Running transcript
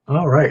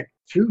All right.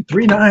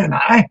 239.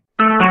 Aye.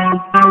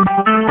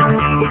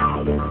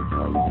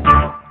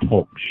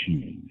 Talk show.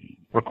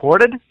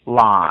 Recorded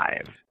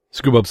live.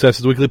 Scuba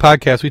Obsessed Weekly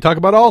Podcast. We talk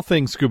about all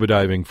things scuba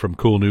diving, from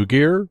cool new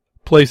gear,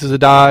 places to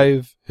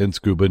dive, and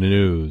scuba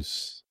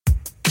news.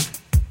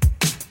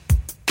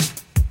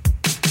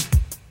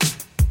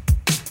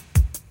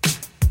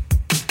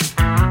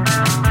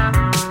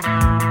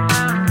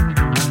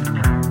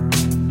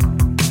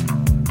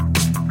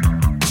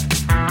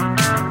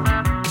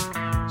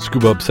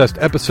 Scuba Obsessed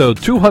episode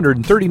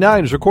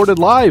 239 is recorded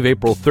live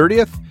April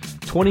 30th,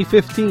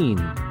 2015.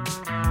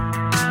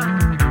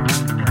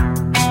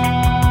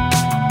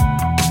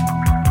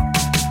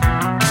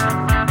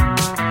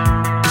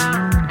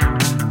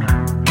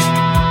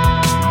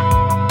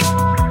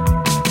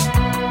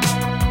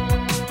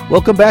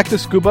 Welcome back to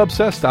Scuba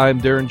Obsessed. I'm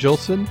Darrin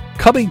Gilson,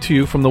 coming to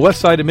you from the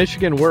west side of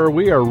Michigan, where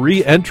we are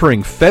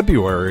re-entering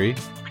February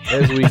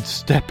as we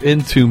step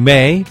into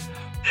May.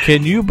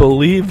 Can you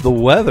believe the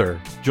weather?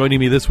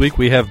 Joining me this week,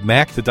 we have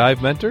Mack, the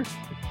dive mentor.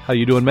 How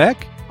you doing,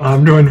 Mack?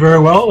 I'm doing very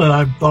well, and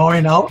I'm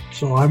thawing out,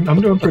 so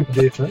I'm doing pretty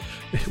decent.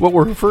 What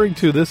we're referring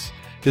to this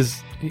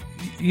is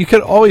you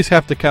can always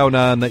have to count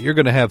on that you're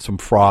going to have some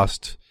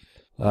frost,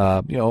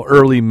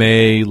 early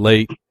May,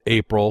 late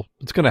April.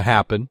 It's going to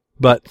happen.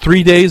 But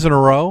 3 days in a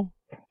row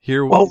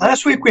here. Well,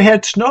 last week we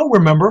had snow,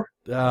 remember?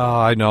 Oh,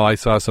 I know. I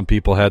saw some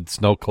people had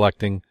snow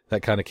collecting.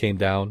 That kind of came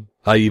down.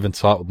 I even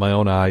saw it with my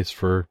own eyes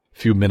for a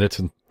few minutes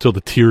until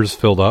the tears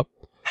filled up.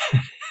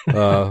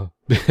 But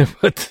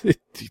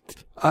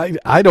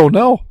I don't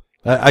know.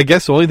 I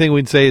guess the only thing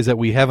we'd say is that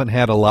we haven't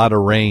had a lot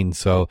of rain,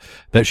 so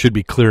that should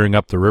be clearing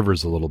up the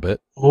rivers a little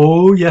bit.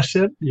 Oh, yes,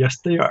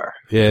 they are.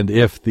 And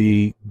if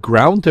the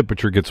ground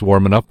temperature gets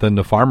warm enough, then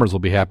the farmers will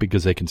be happy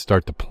because they can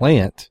start to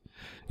plant.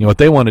 You know, what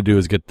they want to do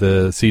is get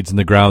the seeds in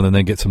the ground and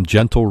then get some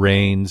gentle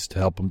rains to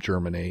help them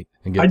germinate.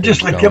 And get I'd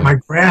just like to get my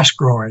grass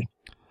growing.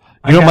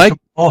 Mike?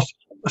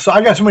 So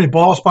I got so many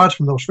bald spots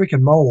from those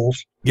freaking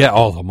moles. Yeah,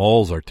 the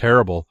moles are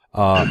terrible.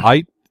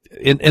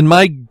 In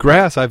my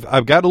grass,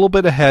 I've got a little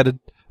bit ahead.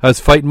 I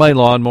was fighting my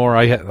lawnmower.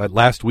 I had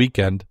last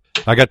weekend.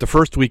 I got the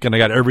first weekend. I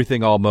got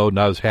everything all mowed, and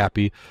I was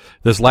happy.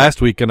 This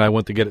last weekend, I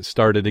went to get it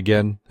started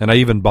again, and I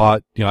even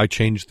bought. I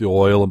changed the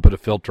oil and put a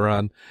filter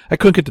on. I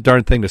couldn't get the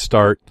darn thing to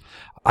start.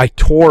 I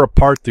tore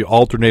apart the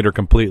alternator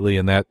completely,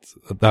 and that's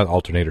not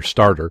alternator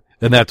starter,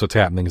 and that's what's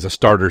happening. Is the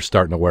starter's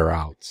starting to wear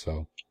out.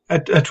 So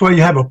that's why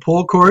you have a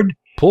pull cord.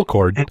 Pull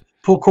cord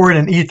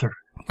and ether.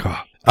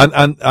 God.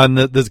 On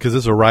this, because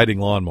this is a riding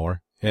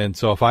lawnmower, and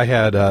so if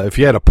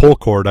you had a pull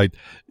cord,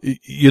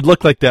 you'd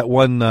look like that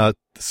one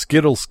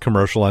Skittles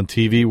commercial on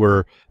TV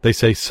where they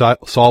say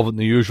solve it in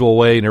the usual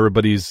way, and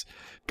everybody's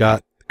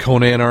got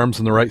Conan arms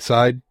on the right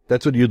side.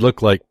 That's what you'd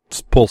look like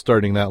pull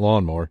starting that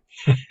lawnmower.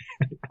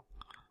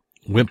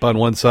 Wimp on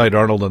one side,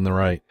 Arnold on the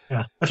right.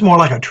 Yeah, that's more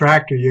like a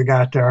tractor you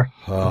got there.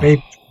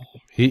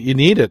 You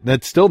need it, and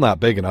it's still not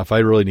big enough. I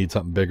really need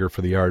something bigger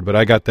for the yard, but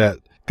I got that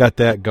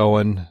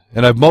going,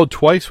 and I've mowed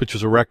twice, which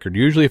is a record.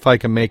 Usually if I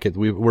can make it,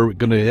 we're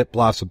going to hit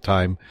blossom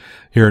time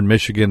here in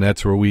Michigan.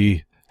 That's where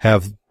we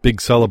have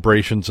big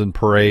celebrations and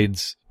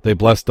parades. They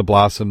bless the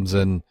blossoms,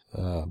 and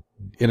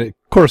it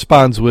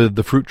corresponds with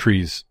the fruit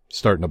trees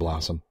starting to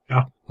blossom.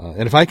 Yeah.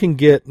 And if I can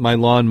get my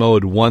lawn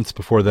mowed once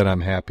before then,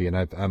 I'm happy, and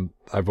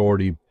I've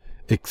already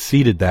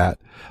exceeded that.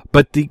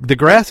 But the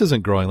grass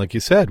isn't growing, like you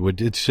said.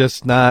 It's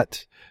just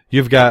not.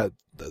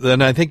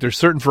 Then I think there's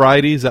certain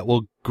varieties that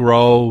will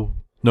grow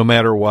no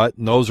matter what,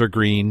 and those are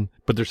green,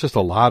 but there's just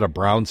a lot of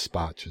brown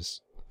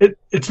spotches.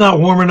 It's not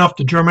warm enough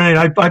to germinate.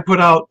 I put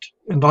out,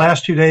 in the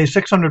last 2 days,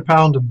 600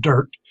 pounds of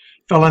dirt,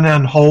 filling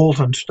in holes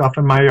and stuff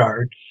in my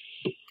yard.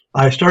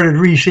 I started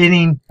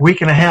reseeding a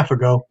week and a half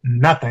ago.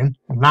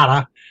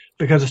 Nada,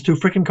 because it's too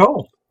freaking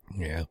cold.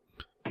 Yeah.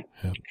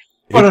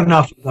 But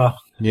enough of the...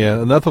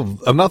 Yeah, enough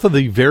of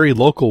the very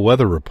local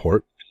weather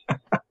report.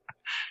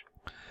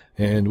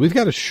 And we've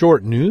got a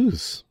short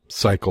news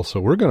cycle, so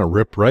we're going to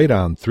rip right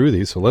on through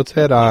these. So let's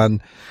head on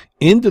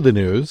into the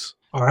news.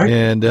 All right.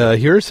 And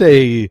here's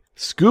a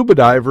scuba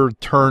diver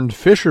turned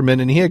fisherman,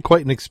 and he had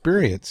quite an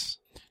experience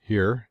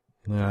here.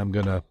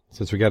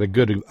 Since we got a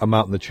good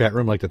amount in the chat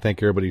room, I'd like to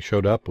thank everybody who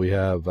showed up. We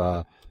have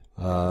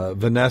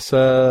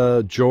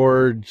Vanessa,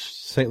 George,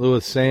 St.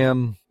 Louis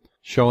Sam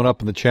showing up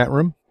in the chat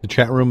room. The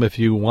chat room, if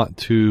you want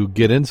to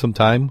get in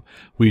sometime,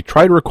 we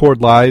try to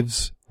record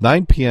lives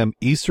 9 p.m.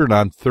 Eastern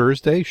on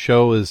Thursday.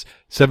 Show is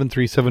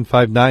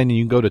 73759, and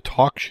you can go to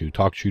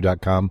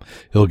TalkShoe.com.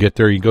 It'll get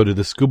there. You can go to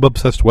the Scuba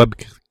Obsessed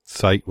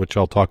website, which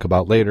I'll talk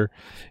about later,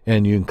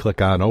 and you can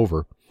click on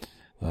over.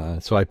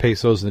 So I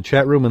paste those in the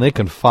chat room, and they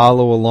can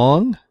follow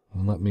along.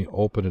 And let me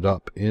open it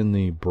up in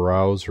the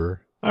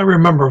browser. I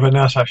remember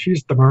Vanessa.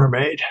 She's the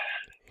mermaid.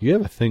 You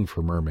have a thing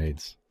for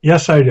mermaids.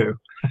 Yes, I do.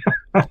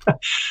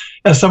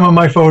 As some of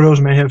my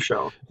photos may have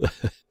shown.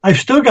 I've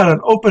still got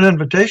an open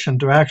invitation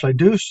to actually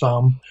do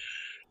some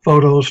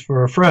photos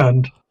for a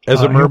friend.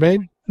 As a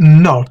mermaid?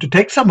 No, to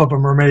take some of a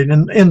mermaid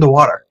in the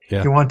water. Yeah.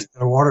 If you want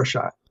a water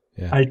shot.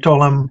 Yeah. I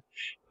told him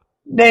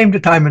name the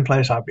time and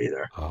place, I'll be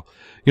there. Oh.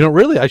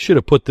 Really, I should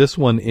have put this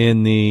one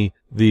in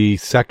the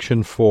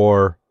section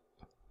for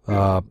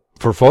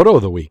photo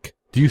of the week.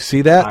 Do you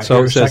see that? I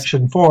hear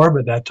section 4,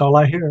 but that's all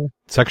I hear.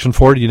 Section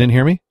 4, you didn't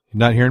hear me? You're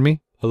not hearing me?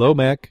 Hello,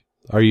 Mac.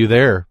 Are you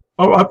there?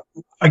 Oh,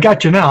 I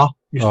got you now.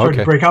 You started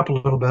to break up a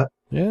little bit.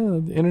 Yeah,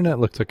 the internet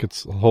looks like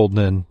it's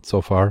holding in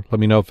so far. Let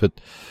me know if it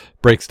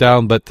breaks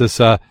down. But this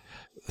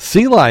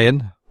sea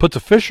lion puts a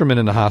fisherman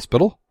in the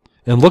hospital,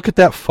 and look at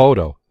that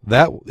photo.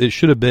 It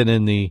should have been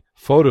in the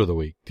photo of the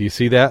week. Do you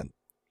see that?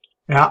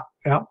 Yeah.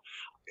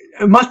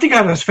 It must have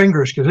got his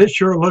fingers because it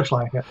sure looks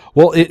like it.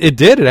 Well, it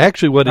did. It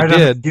actually, what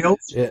it did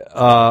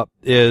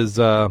is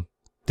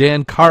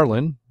Dan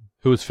Carlin,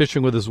 who was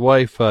fishing with his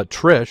wife,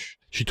 Trish,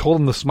 she told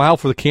him to smile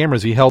for the camera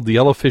as he held the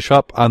yellowfish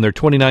up on their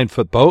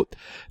 29-foot boat.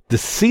 The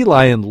sea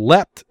lion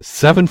leapt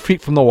 7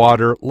 feet from the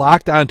water,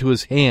 locked onto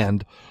his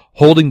hand,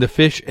 holding the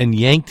fish, and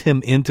yanked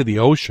him into the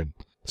ocean.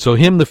 So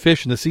the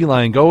fish, and the sea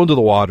lion go into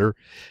the water.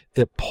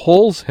 It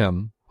pulls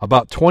him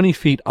about 20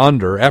 feet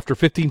under. After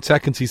 15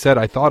 seconds, he said,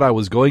 "I thought I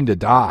was going to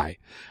die.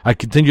 I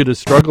continued to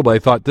struggle, but I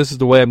thought, this is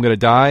the way I'm going to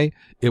die."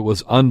 It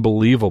was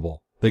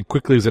unbelievable. Then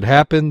quickly as it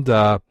happened,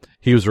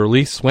 he was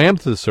released, swam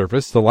to the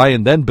surface. The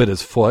lion then bit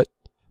his foot,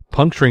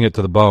 puncturing it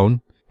to the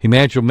bone. He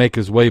managed to make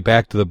his way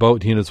back to the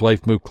boat. He and his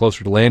wife moved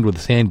closer to land with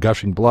his hand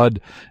gushing blood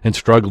and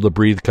struggled to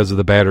breathe because of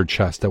the battered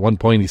chest. At one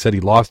point, he said he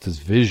lost his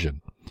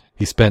vision.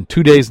 He spent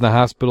 2 days in the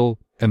hospital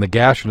and the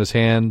gash on his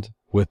hand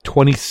with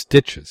 20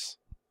 stitches.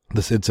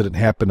 This incident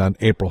happened on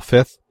April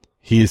 5th.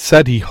 He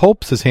said he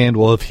hopes his hand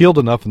will have healed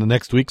enough in the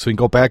next week so he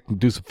can go back and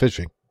do some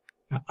fishing.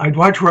 I'd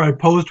watch where I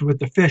posed with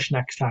the fish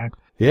next time.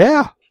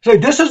 Yeah. So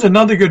this is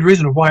another good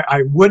reason why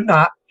I would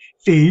not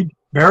feed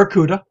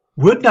barracuda,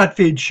 would not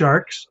feed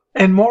sharks,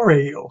 and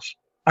moray eels.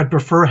 I'd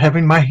prefer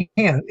having my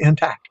hand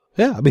intact.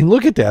 Yeah, I mean,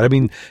 look at that. I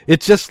mean,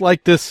 it's just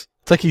like this.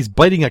 It's like he's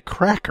biting a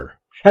cracker.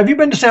 Have you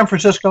been to San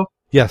Francisco?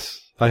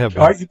 Yes, I have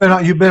been. All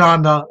right, you've been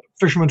on the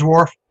Fisherman's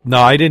Wharf? No,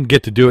 I didn't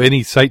get to do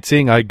any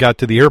sightseeing. I got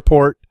to the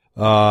airport.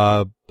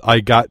 I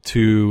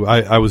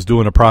was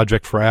doing a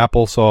project for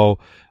Apple, so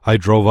I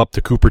drove up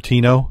to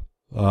Cupertino.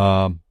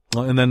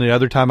 And then the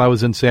other time I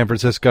was in San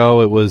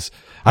Francisco, I was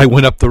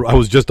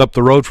just up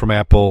the road from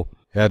Apple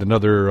at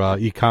another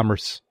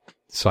e-commerce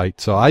site.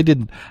 So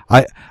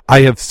I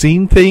have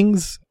seen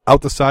things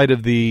out the side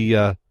of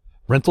the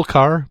rental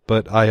car,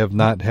 but I have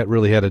not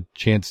really had a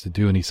chance to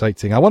do any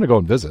sightseeing. I want to go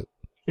and visit.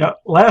 Yeah,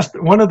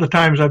 one of the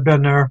times I've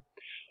been there,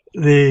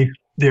 the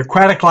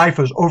aquatic life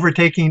was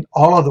overtaking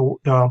all of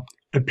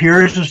the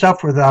piers and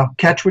stuff where the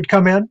catch would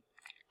come in,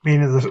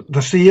 meaning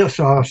the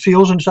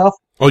seals and stuff.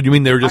 Oh, you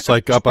mean they were just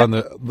like up on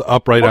the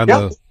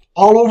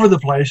all over the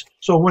place.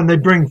 So when they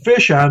bring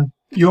fish in,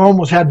 you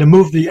almost had to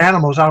move the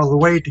animals out of the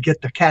way to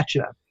get the catch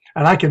in.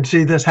 And I can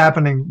see this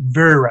happening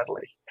very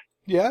readily.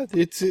 Yeah,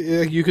 it's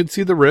you can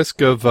see the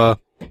risk of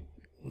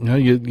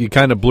you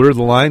kind of blur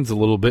the lines a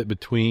little bit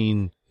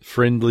between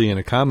friendly and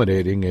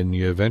accommodating, and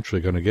you're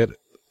eventually going to get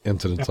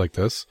incidents like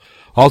this.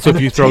 Also, and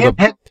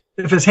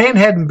if his hand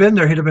hadn't been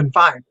there, he'd have been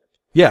fine.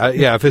 Yeah.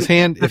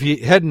 If he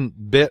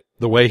hadn't bit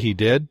the way he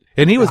did,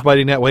 and he was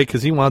biting that way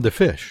because he wanted to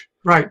fish.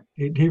 Right.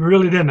 He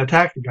really didn't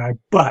attack the guy,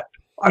 but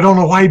I don't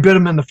know why he bit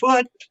him in the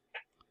foot.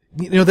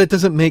 That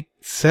doesn't make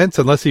sense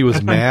unless he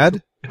was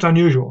mad. It's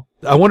unusual.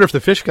 I wonder if the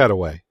fish got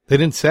away. They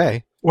didn't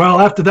say. Well,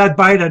 after that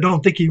bite, I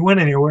don't think he went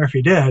anywhere if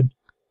he did.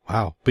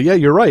 Wow. But yeah,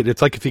 you're right.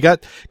 It's like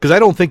because I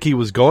don't think he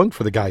was going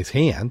for the guy's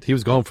hand. He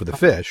was going for the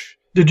fish.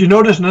 Did you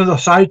notice another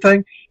side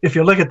thing? If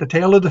you look at the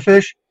tail of the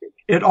fish,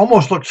 it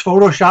almost looks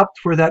photoshopped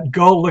where that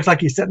gull looks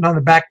like he's sitting on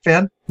the back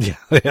fin. Yeah,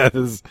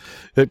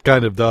 it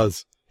kind of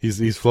does.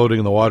 He's floating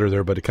in the water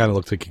there, but it kind of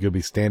looks like he could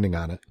be standing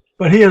on it.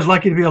 But he is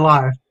lucky to be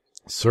alive.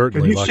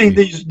 Certainly. Have you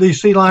seen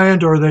these sea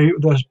lions or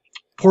the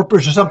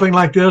porpoise or something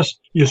like this?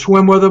 You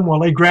swim with them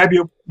while they grab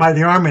you by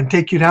the arm and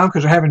take you down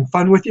because they're having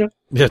fun with you.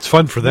 Yeah, it's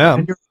fun for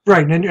them.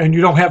 Right, and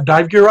you don't have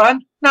dive gear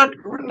on? Not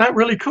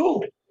really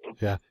cool.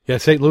 Yeah.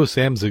 St. Louis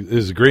Sam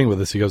is agreeing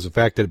with us. He goes, the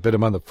fact that it bit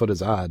him on the foot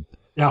is odd.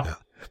 Yeah.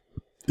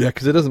 Yeah,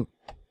 because it doesn't.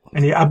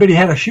 And I bet he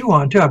had a shoe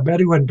on, too. I bet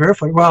he wasn't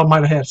barefoot. Well, he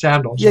might have had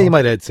sandals. Yeah, he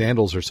might have had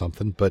sandals or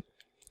something, but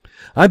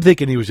I'm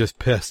thinking he was just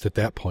pissed at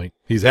that point.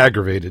 He's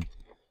aggravated.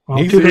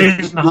 Well, 2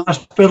 days in the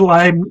hospital,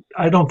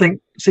 I don't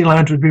think sea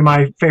lions would be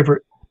my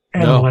favorite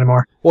animal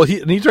anymore. Well,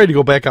 he tried to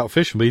go back out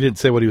fishing, but he didn't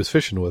say what he was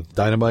fishing with.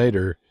 Dynamite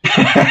or...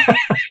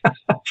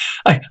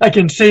 I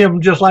can see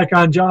him just like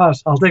on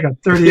Jaws. I'll take a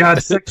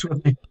 30-06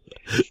 with me.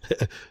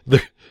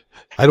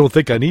 I don't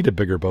think I need a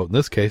bigger boat in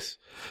this case.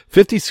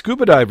 50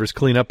 scuba divers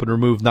clean up and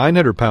remove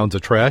 900 pounds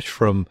of trash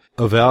from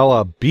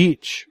Avala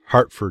Beach,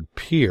 Hartford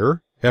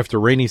Pier. After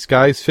rainy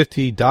skies,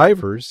 50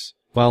 divers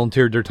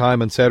volunteered their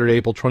time on Saturday,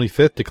 April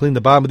 25th to clean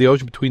the bottom of the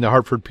ocean between the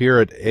Hartford Pier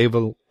at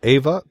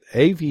Avila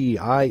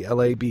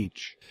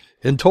Beach.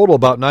 In total,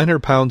 about 900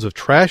 pounds of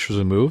trash was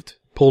removed,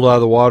 pulled out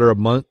of the water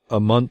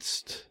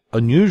amongst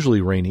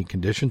unusually rainy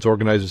conditions.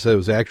 Organizers said it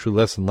was actually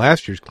less than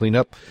last year's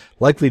cleanup,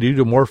 likely due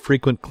to more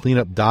frequent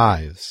cleanup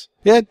dives.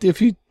 Yeah,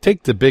 if you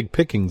take the big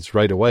pickings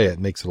right away, it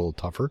makes it a little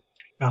tougher.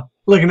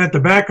 Looking at the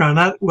background,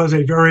 that was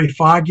a very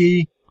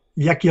foggy,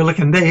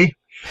 yucky-looking day.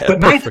 But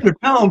 900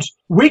 pounds,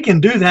 we can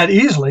do that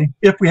easily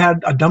if we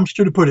had a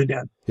dumpster to put it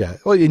in. Yeah.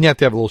 Well, you have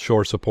to have a little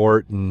shore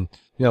support, and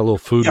a little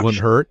food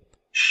wouldn't hurt.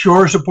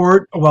 Shore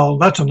support, well,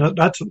 that's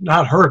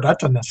not hurt.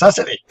 That's a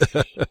necessity.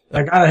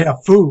 I got to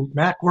have food.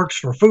 Mack works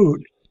for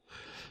food.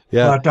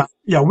 Yeah. But,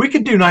 we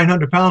could do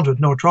 900 pounds with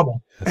no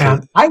trouble.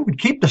 And I would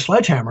keep the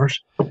sledgehammers.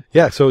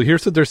 Yeah. So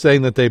here's what they're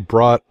saying that they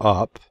brought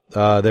up.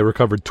 They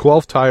recovered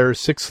 12 tires,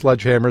 6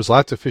 sledgehammers,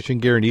 lots of fishing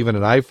gear, and even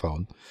an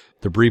iPhone.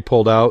 Debris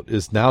pulled out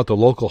is now at the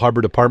local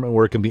harbor department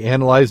where it can be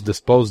analyzed,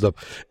 disposed of.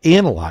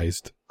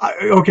 Analyzed?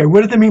 Okay,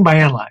 what do they mean by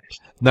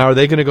analyzed? Now, are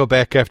they going to go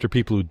back after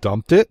people who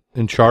dumped it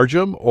and charge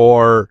them,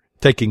 or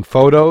taking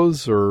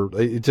photos, or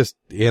just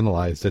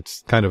analyzed?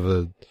 It's kind of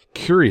a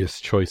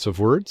curious choice of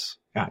words.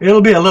 Yeah,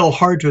 it'll be a little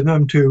hard for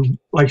them to,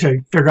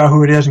 figure out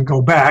who it is and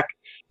go back.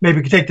 Maybe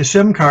you could take the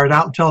SIM card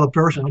out and tell the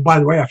person, oh, by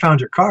the way, I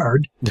found your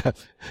card.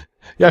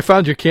 Yeah, I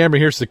found your camera.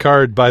 Here's the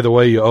card. By the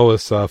way, you owe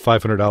us a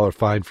 $500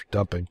 fine for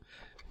dumping.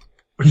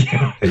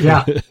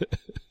 Yeah.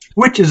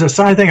 Which is a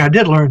side thing. I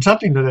did learn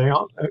something today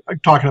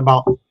talking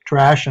about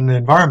trash and the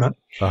environment.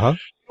 Uh-huh. You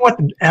know what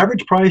the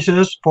average price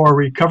is for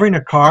recovering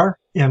a car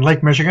in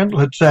Lake Michigan?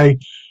 Let's say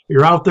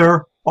you're out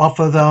there off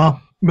of the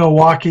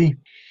Milwaukee,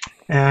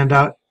 and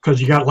because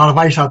you got a lot of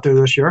ice out there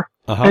this year,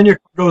 and your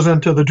car goes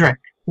into the drink.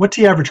 What's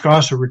the average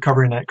cost of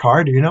recovering that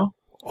car? Do you know?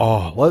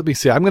 Oh, let me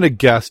see. I'm going to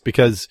guess,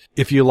 because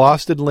if you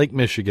lost it in Lake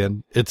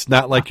Michigan, it's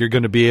not like you're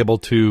going to be able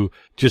to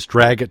just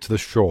drag it to the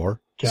shore.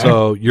 Okay.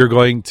 So you're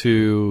going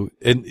to,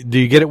 and do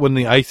you get it when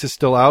the ice is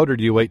still out, or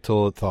do you wait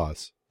till it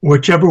thaws?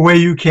 Whichever way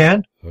you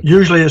can,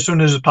 usually as soon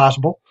as it's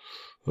possible.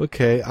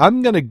 Okay,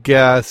 I'm going to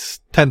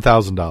guess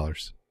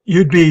 $10,000.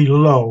 You'd be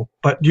low,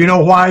 but do you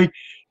know why?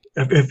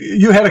 If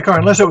you had a car,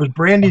 unless it was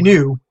brand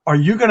new, are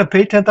you going to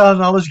pay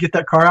 $10,000 to get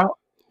that car out?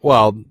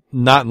 Well,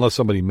 not unless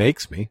somebody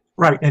makes me.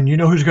 Right, and you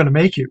know who's going to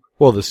make you?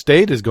 Well, the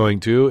state is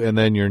going to, and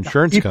then your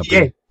insurance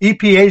company.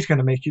 EPA is going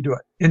to make you do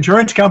it.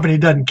 Insurance company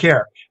doesn't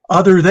care,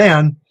 other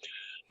than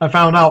I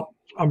found out,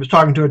 I was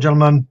talking to a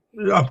gentleman,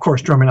 of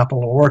course, drumming up a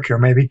little work here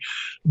maybe,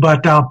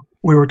 but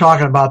we were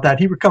talking about that.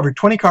 He recovered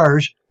 20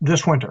 cars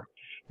this winter,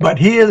 but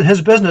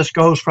his business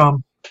goes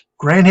from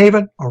Grand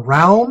Haven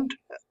around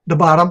the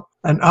bottom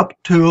and up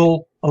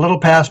to a little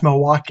past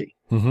Milwaukee.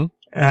 Mm-hmm.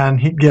 And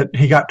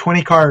he got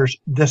 20 cars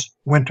this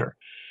winter.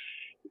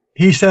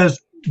 He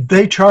says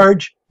they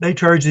charge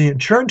the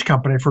insurance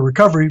company for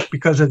recovery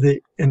because of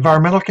the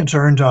environmental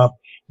concerns of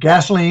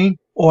gasoline,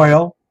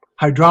 oil,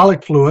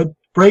 hydraulic fluid,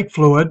 brake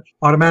fluid,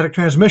 automatic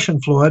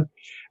transmission fluid,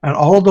 and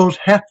all of those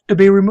have to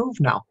be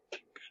removed now.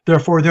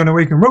 Therefore, the only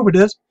way you can remove it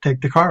is take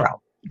the car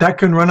out. That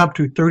can run up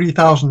to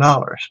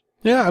 $30,000.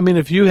 Yeah, I mean,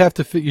 if you have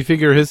to, you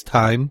figure his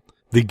time,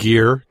 the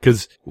gear,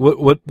 because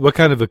what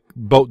kind of a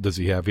boat does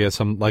he have? He has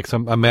I'm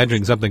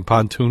imagining something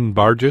pontoon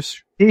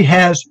barges. He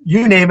has,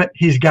 you name it,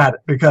 he's got it,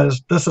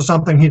 because this is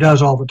something he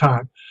does all the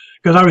time.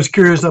 Because I was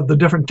curious of the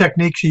different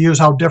techniques he used,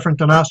 how different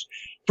than us.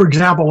 For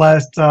example,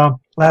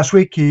 last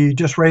week, he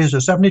just raised a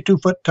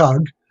 72-foot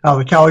tug out of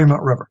the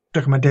Calumet River.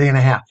 Took him a day and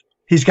a half.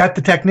 He's got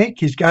the technique,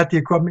 he's got the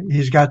equipment,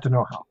 he's got the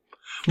know-how.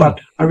 But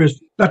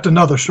that's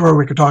another story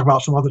we could talk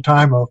about some other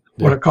time of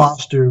what it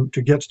costs to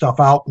get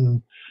stuff out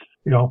and,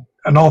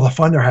 and all the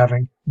fun they're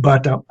having.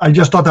 But I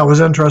just thought that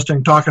was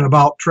interesting, talking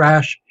about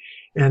trash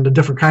and the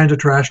different kinds of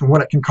trash and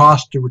what it can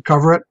cost to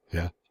recover it.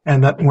 Yeah.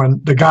 And that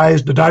when the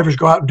divers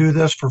go out and do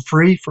this for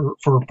free,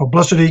 for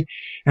publicity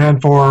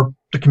and for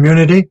the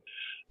community,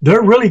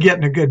 they're really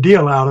getting a good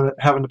deal out of it,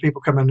 having the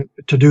people come in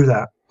to do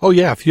that. Oh,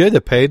 yeah. If you had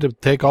to pay to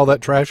take all that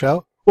trash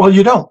out? Well,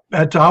 you don't.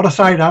 That's out of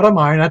sight, out of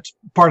mind. That's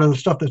part of the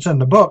stuff that's in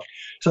the book.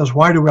 It says,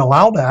 why do we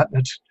allow that?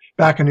 It's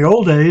back in the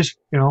old days,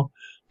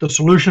 the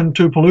solution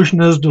to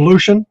pollution is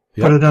dilution.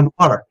 Yep. Put it in the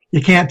water.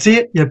 You can't see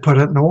it, you put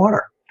it in the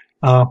water.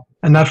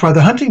 And that's why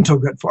the hunting's so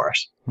good for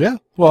us. Yeah.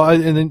 Well,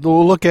 and then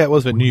we'll look at,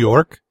 was it New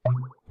York? I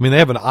mean, they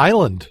have an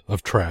island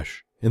of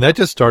trash. And that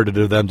just started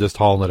to them just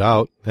hauling it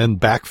out. And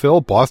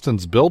backfill,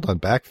 Boston's built on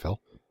backfill.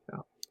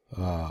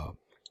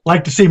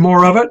 Like to see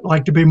more of it,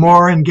 like to be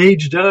more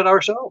engaged in it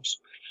ourselves.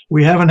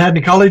 We haven't had an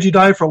ecology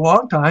dive for a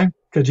long time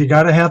because you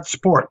got to have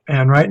support.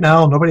 And right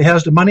now, nobody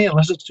has the money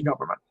unless it's the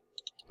government.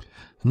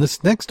 And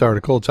this next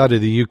article, it's out of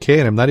the UK,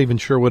 and I'm not even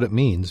sure what it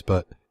means,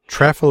 but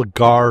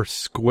Trafalgar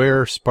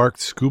Square sparked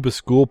scuba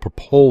school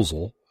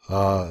proposal.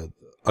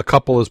 A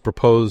couple has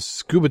proposed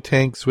scuba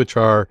tanks, which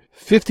are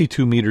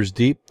 52 meters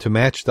deep to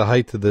match the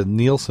height of the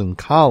Nielsen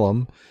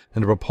column,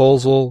 and a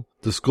proposal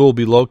the school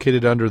be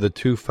located under the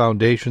two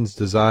foundations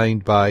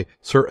designed by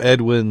Sir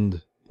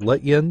Edwin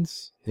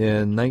Lutyens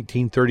in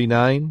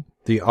 1939.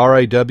 The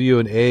RIW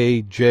and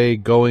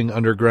AJ Going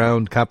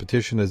Underground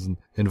competition is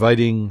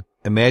inviting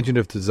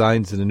imaginative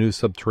designs in a new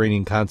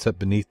subterranean concept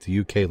beneath the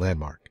UK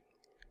landmark.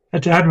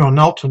 That's Admiral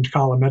Nelson's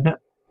column, isn't it?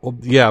 Well,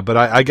 yeah, but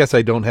I guess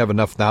I don't have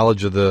enough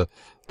knowledge of the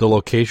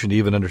location to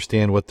even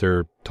understand what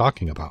they're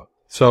talking about.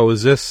 So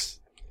is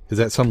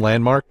that some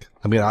landmark?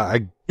 I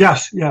mean,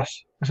 Yes.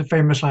 It's a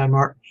famous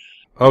landmark.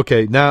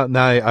 Okay, now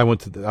I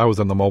went to I was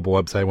on the mobile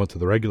website. I went to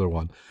the regular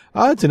one.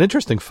 It's an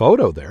interesting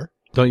photo there,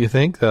 don't you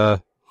think?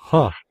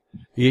 Huh.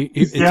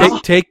 Yeah.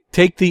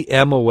 Take the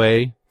M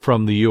away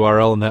from the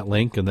URL in that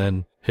link and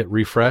then hit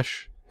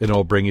refresh, and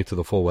it'll bring you to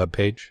the full web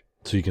page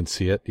so you can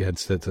see it. Yeah,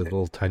 it's a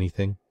little tiny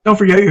thing. Don't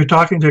forget you're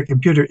talking to a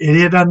computer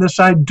idiot on this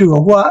side. Do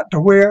a what?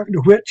 To where? To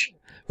which?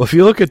 Well, if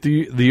you look at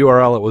the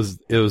URL,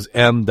 it was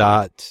M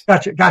dot.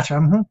 Gotcha.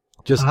 Mm-hmm.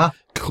 Just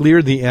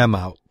clear the M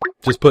out.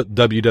 Just put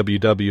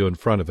www in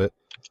front of it.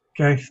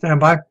 Okay, stand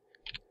by.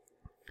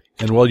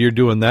 And while you're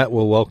doing that,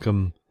 we'll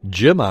welcome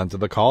Jim onto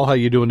the call. How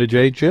you doing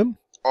today, Jim?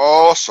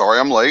 Oh, sorry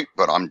I'm late,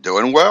 but I'm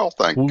doing well,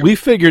 thank you. We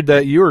figured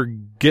that you were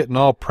getting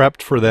all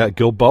prepped for that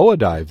Gilboa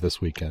dive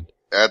this weekend.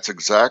 That's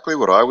exactly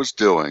what I was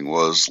doing,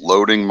 was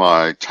loading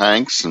my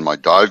tanks and my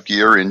dive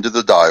gear into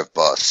the dive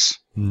bus.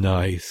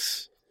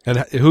 Nice. And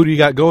who do you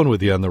got going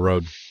with you on the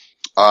road?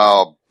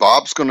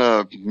 Bob's going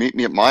to meet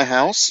me at my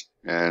house,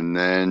 and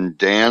then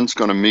Dan's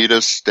going to meet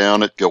us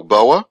down at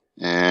Gilboa,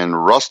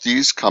 and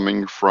Rusty's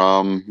coming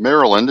from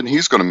Maryland, and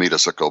he's going to meet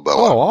us at Gilboa.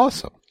 Oh,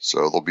 awesome. So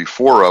there'll be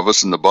 4 of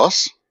us in the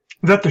bus.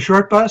 Is that the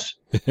short bus?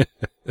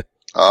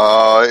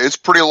 It's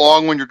pretty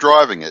long when you're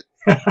driving it.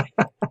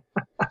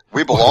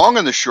 We belong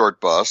in the short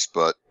bus,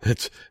 but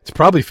it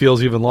probably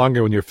feels even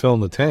longer when you're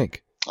filling the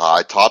tank.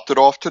 I topped it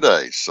off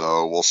today,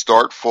 so we'll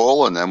start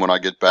full, and then when I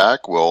get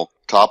back, we'll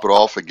top it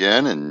off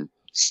again and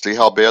see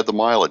how bad the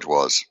mileage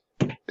was.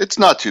 It's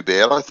not too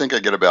bad. I think I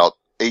get about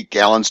 8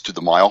 gallons to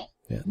the mile.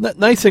 Yeah.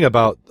 Nice thing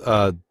about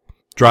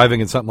driving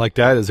in something like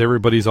that is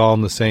everybody's all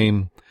in the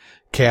same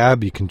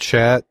cab. You can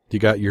chat. You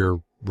got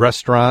your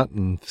restaurant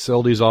and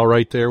facilities all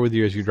right there with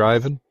you as you're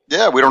driving.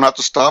 Yeah, we don't have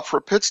to stop for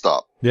a pit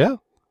stop. Yeah.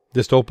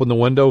 Just open the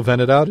window,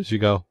 vent it out as you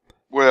go.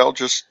 Well,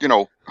 just,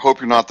 hope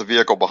you're not the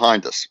vehicle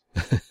behind us.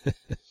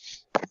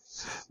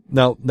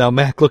 Now,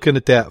 Mac, looking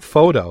at that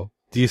photo,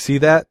 do you see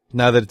that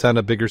now that it's on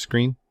a bigger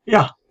screen?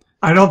 Yeah.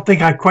 I don't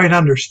think I quite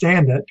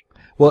understand it.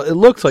 Well, it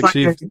looks like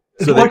it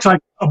looks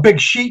like a big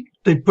sheet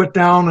they put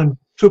down and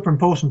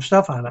superimpose some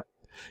stuff on it.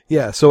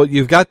 Yeah, so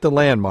you've got the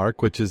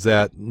landmark, which is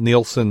at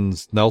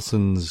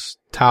Nelson's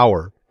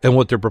tower, and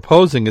what they're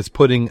proposing is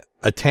putting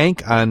a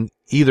tank on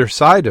either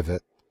side of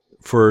it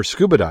for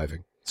scuba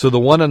diving. So the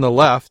one on the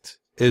left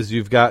is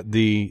you've got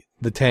the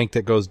tank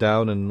that goes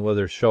down, and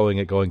they're showing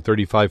it going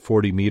 35,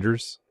 40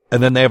 meters.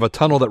 And then they have a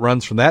tunnel that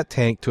runs from that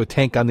tank to a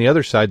tank on the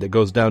other side that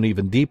goes down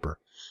even deeper.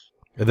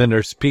 And then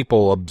there's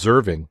people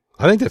observing.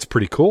 I think that's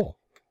pretty cool.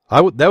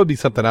 That would be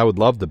something I would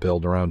love to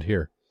build around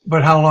here.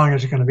 But how long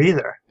is it going to be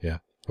there? Yeah.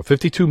 Well,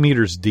 52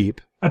 meters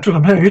deep. That's what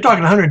I'm saying. You're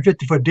talking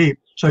 150 foot deep.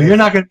 So you're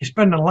not going to be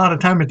spending a lot of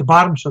time at the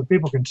bottom so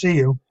people can see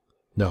you.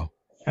 No.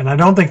 And I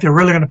don't think they're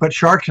really going to put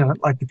sharks in it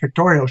like the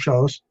pictorial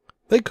shows.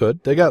 They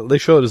could. They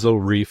show it as a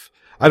little reef.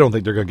 I don't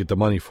think they're going to get the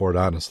money for it,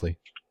 honestly.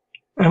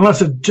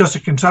 Unless it's just a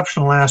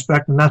conceptual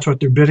aspect, and that's what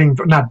they're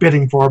not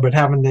bidding for, but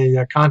having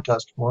the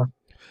contest for.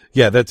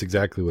 Yeah, that's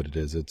exactly what it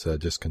is. It's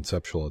just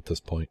conceptual at this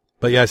point.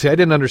 But yeah, see, I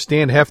didn't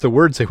understand half the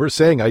words they were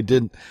saying. I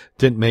didn't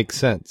make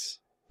sense.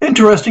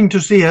 Interesting to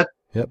see it.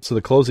 Yep. So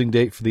the closing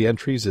date for the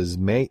entries is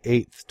May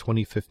 8th,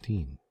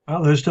 2015.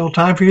 Well, there's still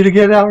time for you to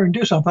get out and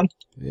do something.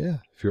 Yeah.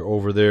 If you're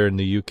over there in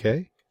the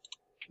UK,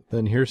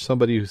 then here's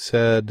somebody who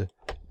said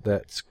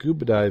that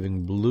scuba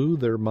diving blew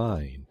their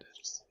mind.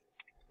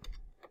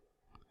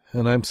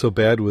 And I'm so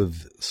bad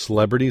with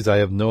celebrities, I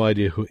have no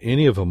idea who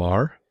any of them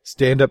are.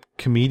 Stand-up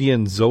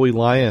comedian Zoe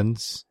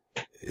Lyons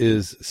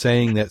is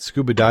saying that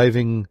scuba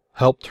diving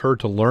helped her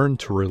to learn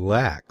to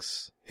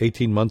relax.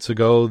 18 months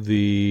ago,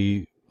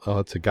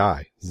 it's a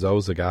guy.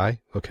 Zoe's a guy.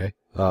 Okay.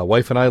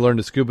 Wife and I learned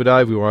to scuba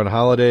dive. We were on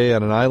holiday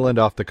on an island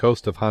off the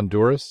coast of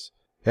Honduras.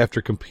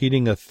 After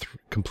completing a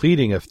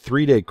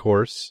 3-day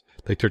course,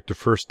 they took their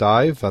first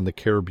dive on the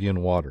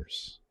Caribbean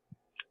waters.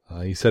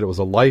 He said it was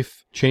a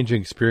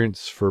life-changing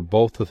experience for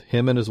both of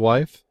him and his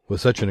wife. With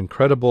such an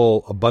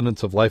incredible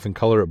abundance of life and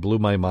color, it blew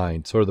my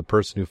mind. Sort of the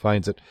person who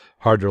finds it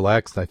hard to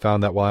relax, and I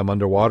found that while I'm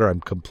underwater, I'm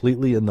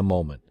completely in the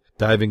moment.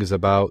 Diving is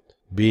about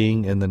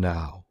being in the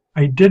now.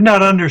 I did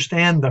not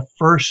understand the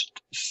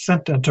first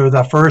sentence or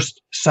the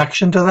first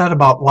section to that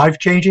about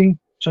life-changing.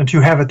 Since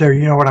you have it there,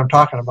 you know what I'm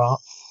talking about.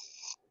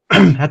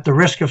 At the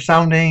risk of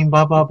sounding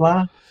blah, blah,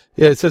 blah.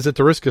 Yeah, it says at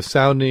the risk of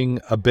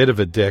sounding a bit of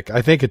a dick.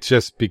 I think it's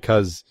just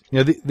because,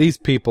 these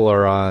people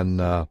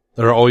are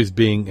they're always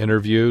being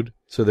interviewed.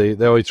 So they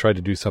always try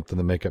to do something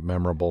to make it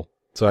memorable.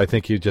 So I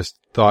think he just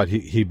thought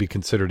he'd be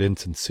considered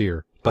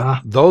insincere.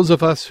 But those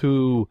of us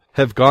who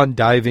have gone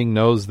diving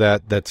knows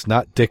that that's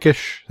not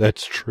dickish.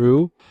 That's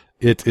true.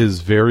 It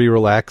is very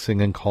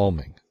relaxing and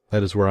calming.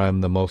 That is where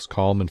I'm the most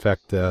calm. In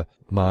fact,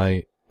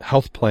 my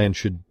health plan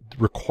should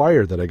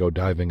require that I go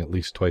diving at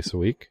least twice a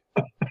week.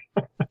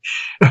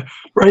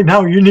 Right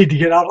now, you need to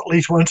get out at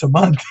least once a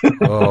month.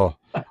 Oh,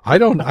 I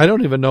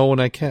don't even know when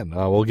I can.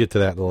 We'll get to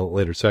that in a little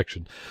later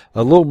section.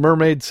 Little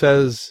Mermaid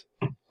says,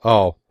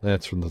 oh,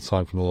 that's from the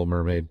song from The Little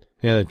Mermaid.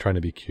 Yeah, they're trying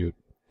to be cute.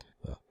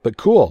 But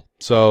cool.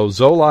 So,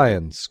 Zoe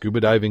Lyons, scuba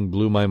diving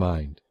blew my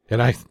mind.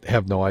 And I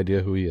have no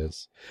idea who he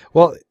is.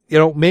 Well,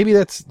 maybe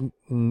it's one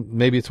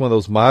of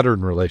those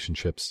modern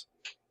relationships.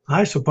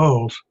 I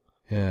suppose.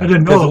 Yeah. I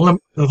didn't know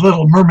the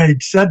Little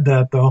Mermaid said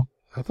that, though.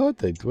 I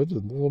thought what did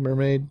the Little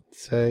Mermaid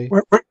say?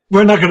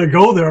 We're not going to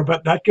go there,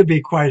 but that could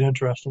be quite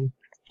interesting,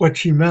 what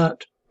she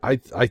meant. I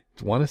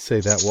want to say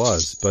that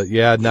was, but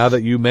yeah, now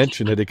that you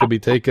mention it, it could be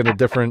taken a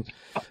different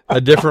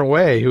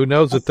way. Who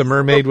knows what the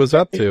mermaid was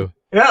up to?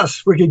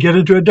 Yes, we could get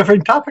into a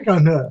different topic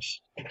on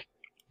this.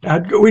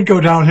 We'd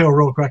go downhill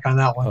real quick on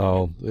that one.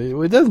 Oh,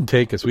 it doesn't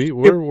take us.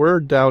 We're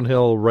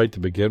downhill right to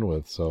begin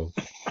with. So,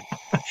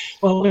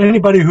 well,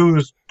 anybody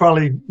you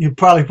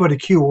probably put a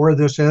cue where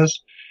this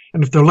is,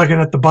 and if they're looking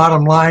at the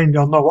bottom line,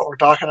 they'll know what we're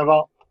talking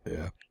about.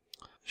 Yeah.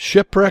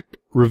 Shipwreck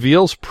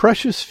reveals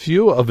precious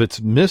few of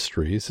its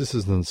mysteries. This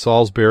is in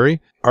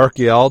Salisbury.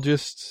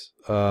 Archaeologists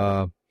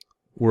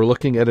were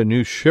looking at a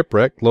new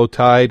shipwreck. Low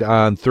tide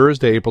on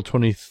Thursday, April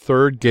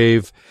 23rd,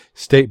 gave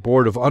State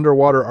Board of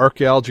Underwater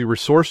Archaeology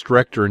Resource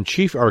Director and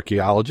Chief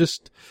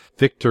Archaeologist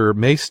Victor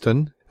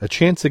Maston a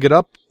chance to get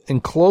up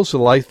and close to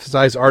the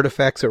life-size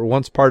artifacts that were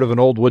once part of an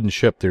old wooden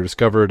ship. They were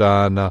discovered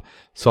on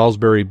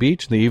Salisbury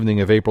Beach in the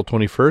evening of April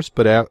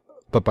 21st,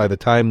 but by the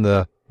time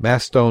the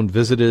Maston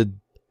visited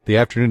the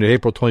afternoon of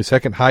April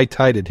 22nd, high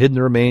tide had hidden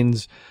the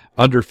remains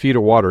under feet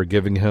of water,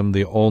 giving him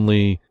the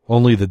only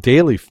the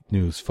daily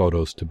news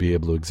photos to be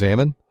able to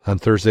examine. On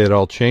Thursday, it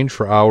all changed.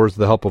 For hours, with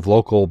the help of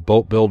local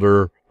boat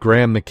builder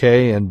Graham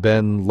McKay and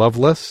Ben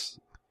Loveless,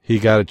 he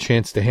got a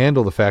chance to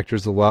handle the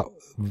factors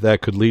that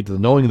could lead to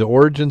knowing the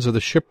origins of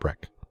the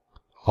shipwreck.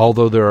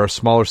 Although there are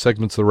smaller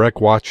segments of the wreck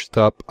washed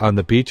up on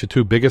the beach, the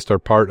two biggest are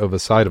part of a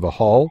side of a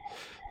hull.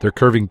 Their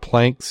curving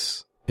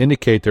planks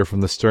indicate they're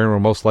from the stern, or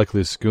most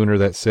likely a schooner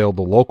that sailed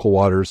the local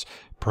waters,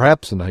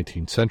 perhaps in the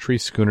 19th century.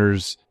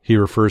 Schooners he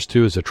refers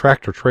to as the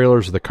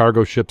tractor-trailers of the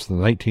cargo ships in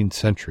the 19th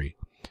century.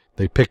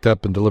 They picked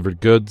up and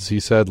delivered goods, he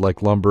said,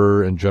 like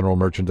lumber and general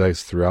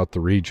merchandise throughout the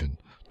region.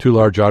 Two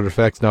large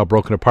artifacts, now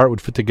broken apart,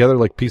 would fit together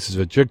like pieces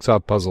of a jigsaw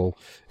puzzle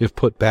if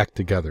put back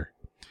together.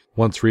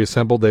 Once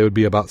reassembled, they would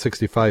be about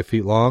 65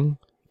 feet long.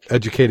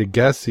 Educated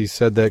guess, he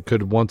said, that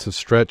could once have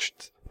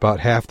stretched about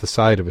half the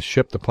side of a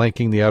ship. The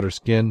planking, the outer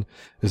skin,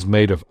 is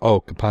made of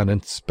oak. Upon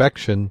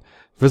inspection,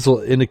 visual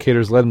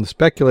indicators led him to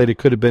speculate it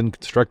could have been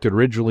constructed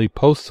originally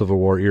post-Civil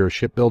War era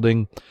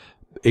shipbuilding,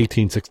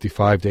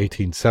 1865 to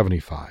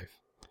 1875.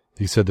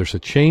 He said there's a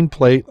chain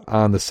plate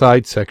on the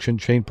side section.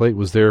 Chain plate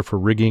was there for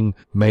rigging,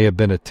 may have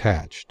been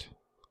attached.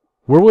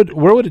 Where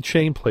would a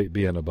chain plate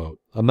be on a boat?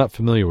 I'm not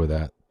familiar with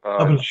that.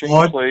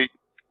 Chain plate,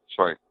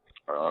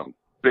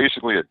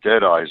 basically a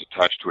dead eye is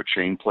attached to a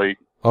chain plate.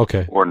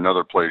 Okay. Or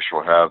another place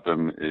you'll have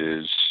them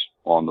is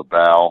on the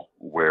bow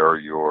where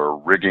your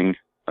rigging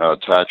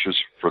attaches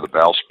for the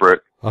bowsprit.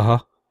 Uh-huh.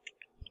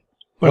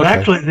 But Okay.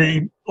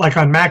 actually, like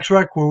on Mack's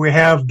Wreck, where we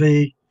have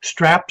the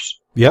straps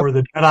for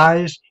the dead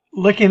eyes,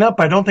 looking up,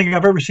 I don't think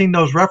I've ever seen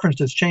those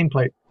referenced as chain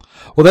plate.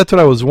 Well, that's what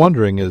I was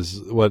wondering,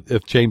 is what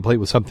if chain plate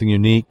was something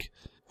unique,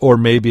 or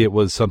maybe it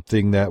was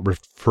something that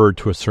referred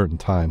to a certain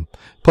time.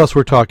 Plus,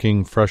 we're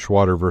talking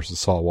freshwater versus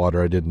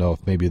saltwater. I didn't know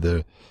if maybe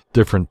the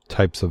different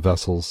types of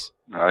vessels.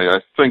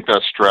 I think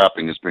that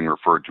strapping is being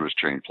referred to as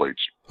chain plates.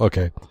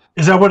 Okay.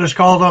 Is that what it's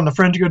called on the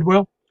Fringe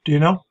Goodwill? Do you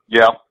know?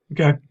 Yeah.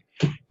 Okay.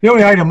 The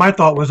only item I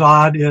thought was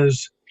odd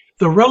is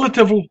the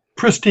relatively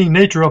pristine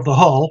nature of the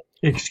hull.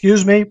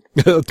 Excuse me?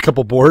 A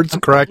couple boards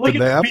cracked Look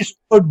in at the half. piece of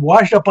wood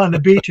washed up on the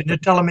beach, and they're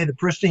telling me the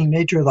pristine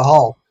nature of the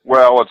hull.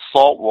 Well, it's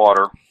salt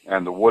water,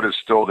 and the wood is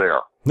still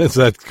there.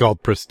 That's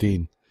called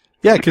pristine.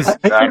 Yeah, because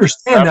I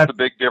understand that's that. the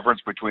big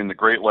difference between the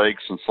Great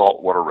Lakes and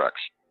saltwater wrecks.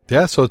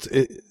 yeah. So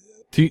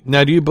do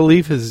you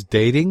believe his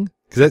dating?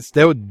 Because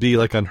that would be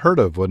like unheard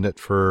of, wouldn't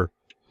it? Well,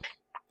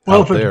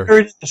 out if it's there.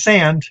 buried in the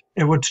sand,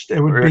 it would be.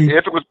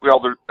 If it was,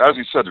 as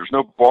you said, there's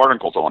no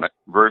barnacles on it,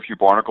 very few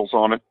barnacles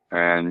on it,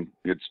 and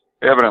it's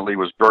evidently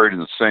was buried in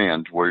the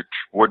sand, which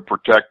would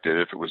protect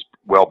it if it was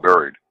well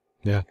buried.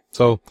 Yeah.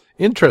 So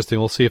interesting.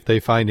 We'll see if they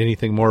find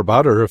anything more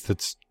about it, or if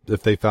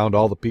they found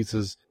all the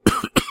pieces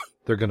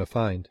they're going to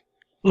find.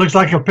 Looks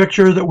like a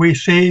picture that we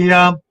see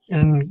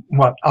in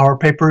our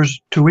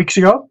papers 2 weeks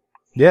ago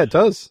Yeah, it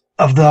does.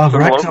 of the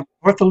Similar. wrecks up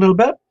north a little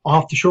bit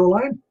off the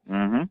shoreline.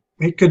 Mm-hmm.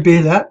 It could be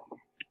that.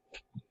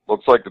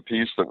 Looks like the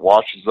piece that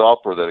washes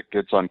up or that it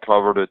gets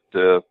uncovered at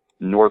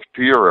North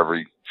Pier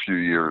every few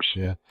years.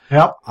 Yeah.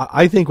 Yep.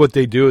 I think what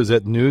they do is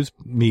that news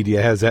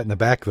media has that in the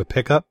back of a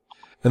pickup,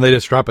 and they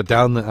just drop it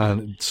down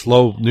on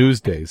slow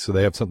news days, so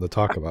they have something to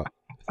talk about.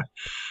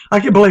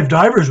 I can believe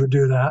divers would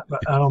do that,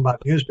 but I don't know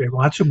about news people.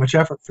 That's too much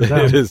effort for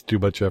them. It is too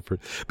much effort.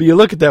 But you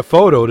look at that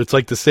photo, and it's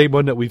like the same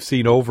one that we've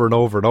seen over and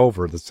over and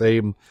over. The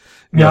same,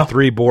 Yeah.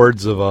 3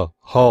 boards of a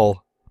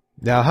hull.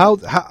 Now,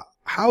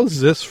 how's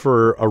this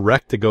for a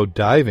wreck to go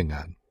diving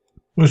on?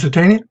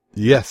 Lusitania?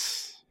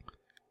 Yes.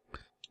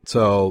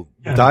 So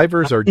Yeah.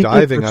 divers are I think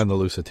diving it's- on the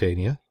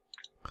Lusitania.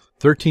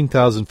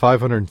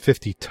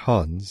 13,550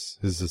 tons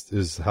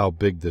is how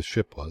big this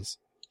ship was.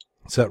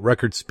 It's at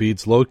record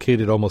speeds,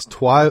 located almost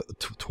 12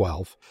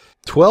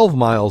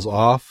 miles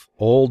off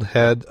Old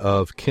Head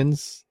of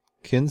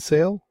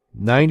Kinsale.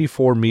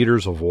 94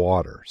 meters of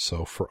water.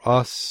 So for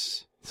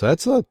us,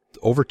 that's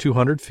over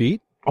 200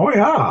 feet. Oh,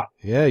 yeah.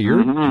 Yeah,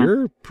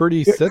 you're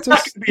pretty. You're not going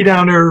to be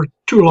down there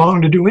too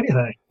long to do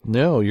anything.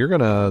 No, you're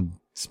going to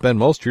spend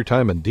most of your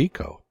time in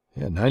Deco.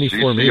 Yeah, 94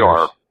 CCR.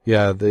 meters.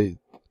 Yeah,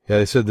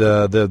 they said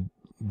the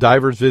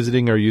divers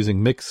visiting are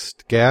using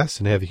mixed gas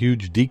and have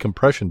huge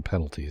decompression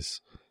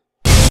penalties.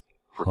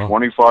 For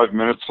 25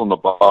 minutes on the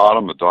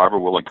bottom, the diver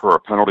will incur a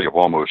penalty of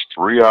almost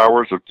 3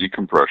 hours of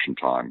decompression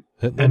time.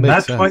 That And makes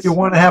that's sense. why you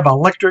want to have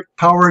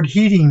electric-powered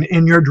heating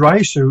in your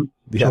dry suit.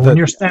 Yeah, So when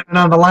you're standing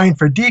on the line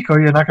for deco,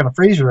 you're not going to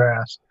freeze your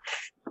ass.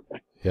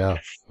 Yeah,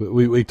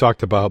 we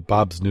talked about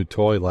Bob's new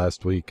toy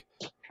last week.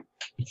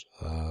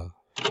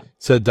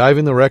 Said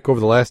diving the wreck over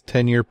the last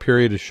 10-year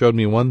period has showed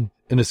me one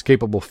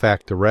inescapable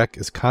fact. The wreck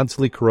is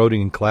constantly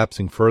corroding and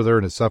collapsing further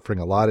and is suffering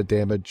a lot of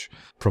damage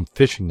from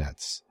fishing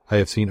nets. I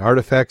have seen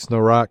artifacts in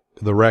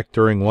the wreck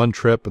during one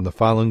trip and the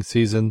following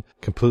season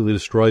completely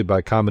destroyed by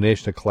a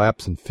combination of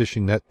collapse and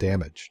fishing net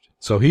damaged.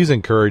 So he's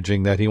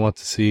encouraging that he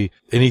wants to see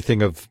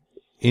anything of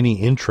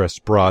any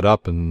interest brought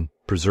up and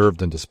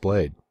preserved and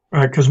displayed.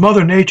 Right, because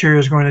Mother Nature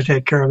is going to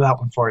take care of that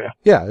one for you.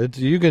 Yeah,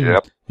 you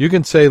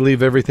can say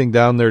leave everything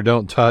down there,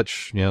 don't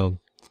touch,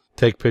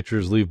 take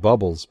pictures, leave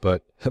bubbles,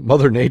 but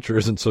Mother Nature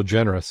isn't so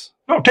generous.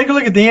 No, take a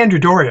look at the Andrew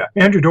Doria.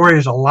 Andrew Doria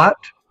is a lot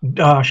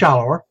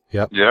shallower,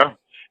 Yep. Yeah.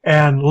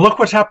 and look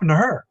what's happened to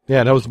her.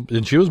 Yeah,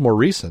 and she was more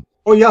recent.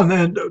 Oh yeah, and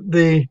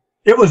then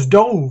it was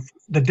dove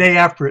the day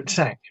after it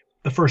sank.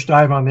 The first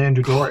dive on the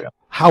Andrew Doria.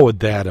 How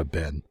would that have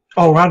been?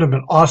 Oh, that would have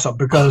been awesome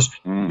because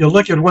you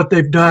look at what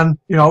they've done.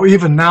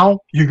 Even now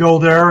you go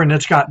there and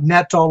it's got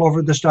nets all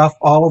over the stuff,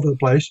 all over the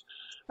place.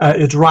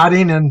 It's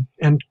rotting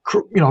and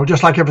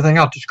just like everything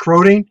else, it's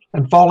corroding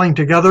and falling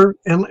together,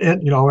 and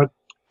it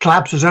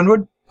collapses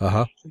inward.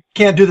 Uh-huh.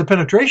 Can't do the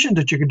penetration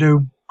that you could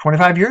do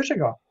 25 years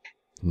ago.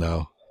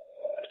 No.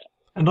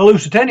 And the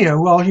Lusitania,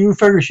 well, you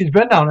figure she's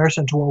been down there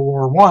since World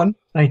War I,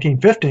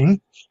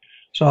 1915.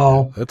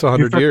 So That's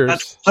 100 years.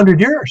 That's 100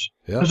 years.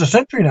 Yeah. That's a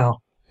century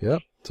now.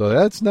 Yep. So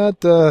that's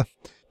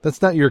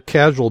not your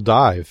casual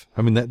dive.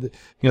 I mean,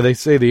 they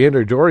say the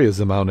Andrew Doria is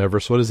the Mount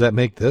Everest. What does that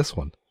make this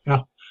one?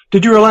 Yeah.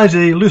 Did you realize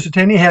the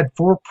Lusitania had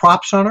 4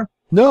 props on her?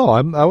 No,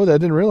 I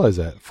didn't realize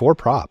that. 4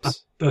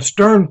 props. The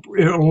stern,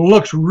 it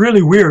looks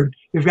really weird.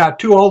 You've got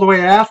 2 all the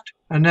way aft,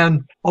 and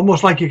then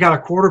almost like you got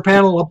a quarter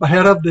panel up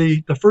ahead of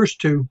the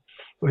first 2.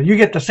 Well, you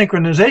get the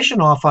synchronization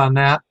off on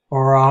that,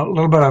 or a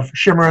little bit of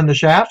shimmer in the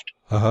shaft.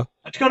 Uh-huh.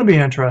 That's going to be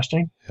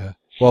interesting. Yeah.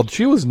 Well,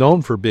 she was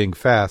known for being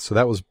fast, so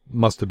that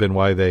must have been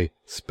why they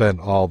spent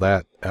all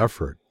that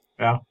effort.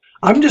 Yeah.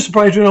 I'm just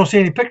surprised we don't see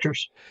any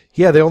pictures.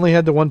 Yeah, they only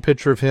had the one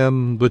picture of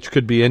him, which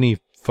could be any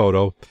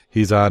photo.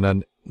 He's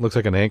on looks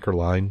like an anchor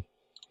line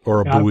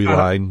or a buoy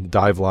line,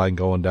 dive line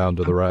going down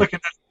to the right. Looking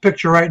at the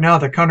picture right now,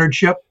 the Cunard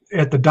ship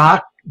at the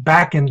dock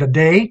back in the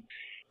day.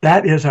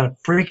 That is a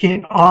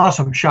freaking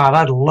awesome shot.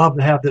 I'd love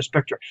to have this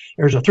picture.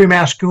 There's a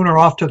 3-mast schooner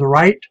off to the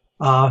right,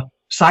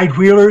 side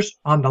wheelers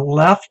on the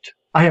left.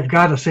 I have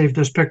got to save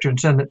this picture and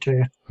send it to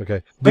you.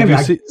 Okay. Maybe Did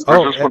you see?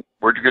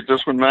 Where'd you get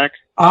this one, Mac?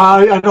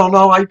 I don't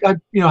know. I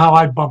how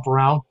I bump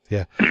around.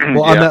 Yeah.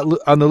 Well,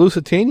 on the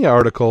Lusitania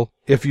article,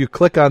 if you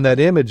click on that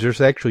image,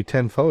 there's actually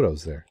 10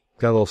 photos there.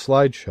 Got a little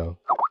slideshow.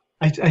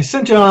 I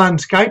sent you on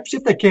Skype. See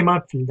if that came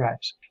out for you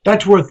guys.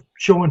 That's worth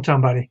showing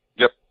somebody.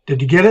 Yep.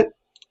 Did you get it?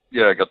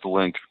 Yeah, I got the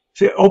link.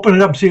 See, open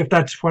it up and see if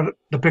that's what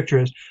the picture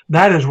is.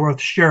 That is worth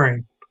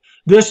sharing.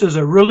 This is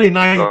a really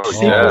nice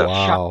yeah.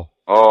 Wow. shot.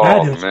 Oh,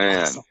 That is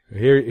man. awesome.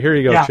 Here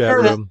you go, Yeah, chat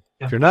sure room.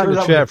 that- If you're not sure in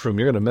the that chat was- room,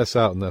 you're going to miss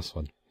out on this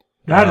one.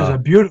 That is a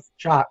beautiful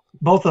shot,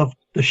 both of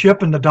the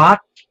ship and the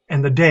dock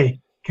and the day.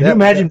 Can you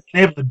imagine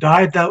being able to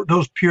dive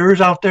those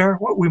piers out there,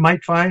 what we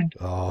might find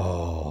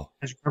Oh.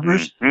 as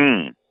rivers?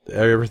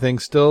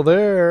 Everything's still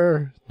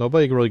there.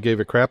 Nobody really gave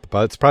a crap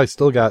about it. It's probably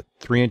still got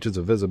 3 inches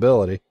of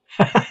visibility.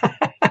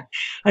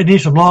 I need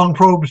some long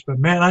probes, but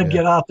man, I'd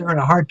get out there in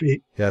a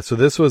heartbeat. Yeah, so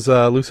this was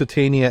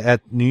Lusitania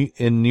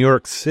in New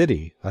York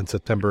City on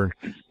September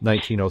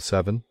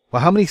 1907.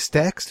 Well, how many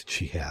stacks did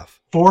she have?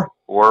 4,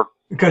 Or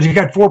because you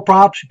got 4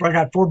 props, you probably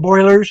got 4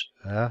 boilers.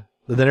 And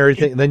then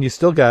everything. Then you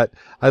still got.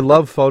 I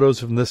love photos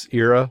from this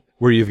era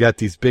where you've got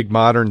these big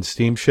modern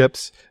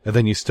steamships, and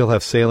then you still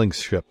have sailing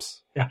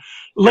ships. Yeah,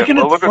 looking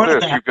at the look front at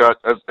of this. that. You've got,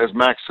 as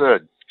Max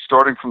said,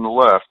 starting from the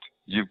left,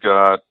 you've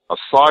got a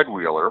side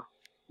wheeler.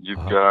 You've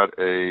got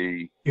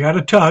You got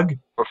a tug.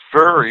 a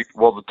ferry.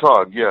 Well, the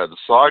tug, yeah, the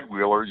side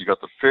wheeler. You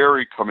got the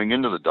ferry coming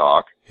into the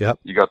dock. Yep.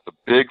 You got the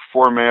big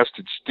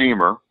 4-masted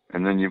steamer,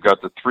 and then you've got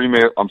the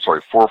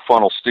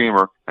 4-funnel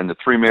steamer and the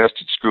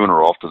 3-masted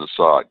schooner off to the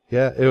side.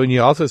 Yeah, and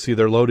you also see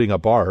they're loading a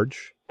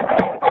barge.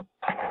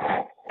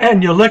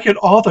 And you look at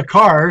all the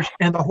cars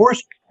and the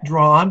horse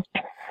drawn.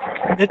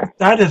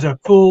 That is a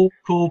cool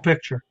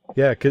picture.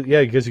 Yeah,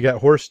 because you got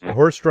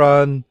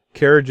horse-drawn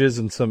carriages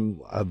and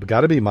some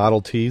got to be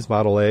Model Ts,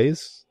 Model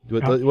As.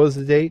 What was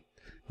the date?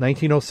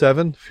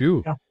 1907.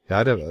 Phew. Yeah.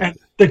 And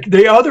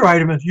the other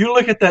item, if you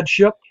look at that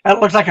ship, that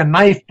looks like a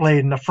knife blade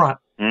in the front.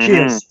 She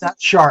is that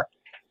sharp.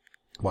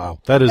 wow,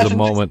 that is That's a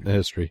moment in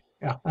history.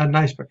 Yeah, a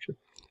nice picture.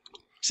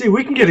 See,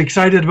 we can get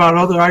excited about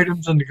other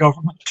items in the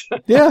government.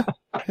 Yeah.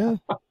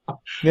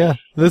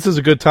 This is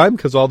a good time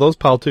because all those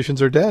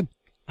politicians are dead.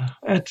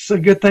 It's a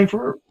good thing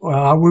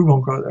well, we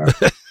won't go there.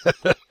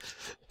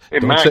 Hey,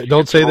 Don't Mack,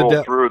 don't say the scroll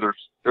death. through.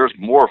 There's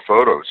more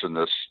photos in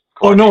this.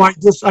 Oh, no, I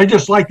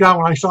just like that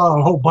one. I saw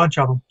a whole bunch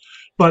of them.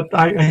 But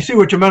I see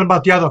what you meant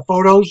about the other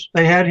photos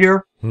they had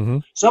here. Mm-hmm.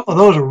 Some of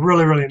those are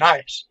really, really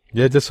nice.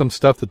 Yeah, just some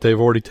stuff that they've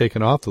already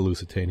taken off the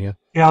Lusitania.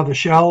 Yeah, the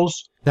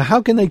shells. Now,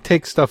 how can they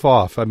take stuff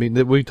off? I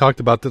mean, we talked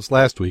about this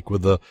last week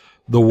with the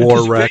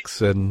war wrecks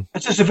and.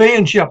 It's a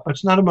civilian ship.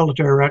 It's not a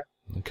military wreck.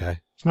 Okay.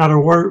 It's not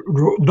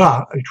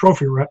a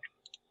trophy wreck.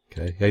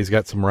 Okay. Yeah, he's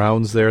got some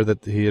rounds there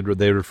that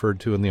they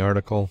referred to in the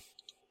article.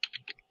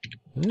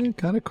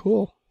 Kind of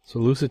cool. So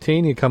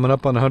Lusitania coming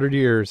up on 100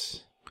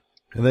 years.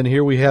 And then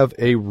here we have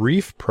a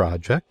reef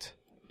project.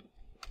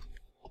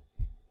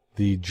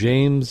 The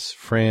James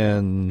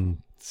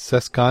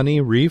Francescani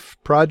Reef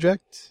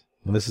Project.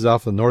 And this is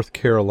off of North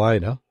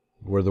Carolina,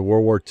 where the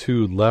World War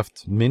II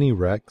left mini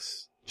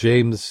wrecks.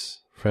 James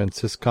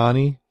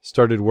Francescani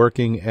started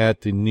working at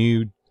the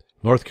new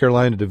North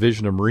Carolina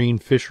Division of Marine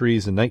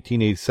Fisheries in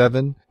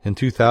 1987. In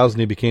 2000,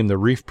 he became the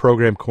Reef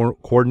Program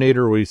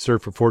Coordinator, where he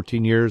served for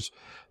 14 years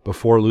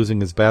before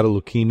losing his battle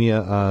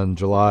leukemia on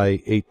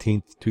July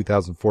 18,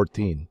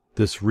 2014.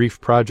 This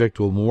reef project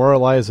will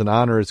memorialize and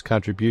honor his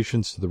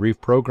contributions to the reef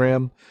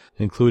program,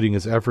 including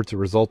his efforts that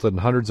resulted in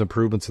hundreds of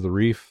improvements of the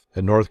reef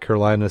in North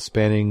Carolina,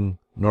 spanning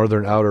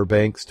northern Outer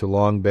Banks to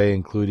Long Bay,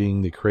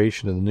 including the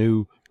creation of the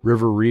new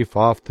river reef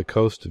off the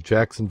coast of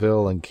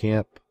Jacksonville and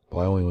Camp.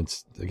 Well, I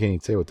can't even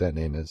say what that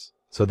name is.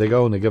 So they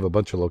go and they give a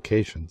bunch of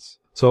locations.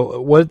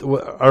 So what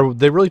are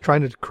they really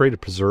trying to create a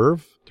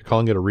preserve? They're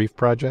calling it a reef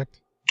project?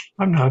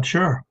 I'm not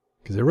sure.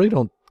 Because they really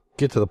don't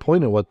get to the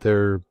point of what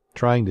they're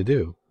trying to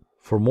do.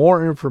 For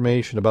more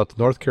information about the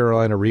North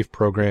Carolina Reef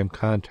Program,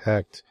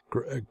 contact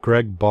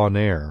Greg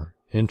Bonner,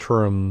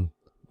 Interim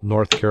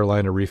North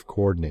Carolina Reef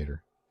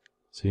Coordinator.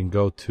 So you can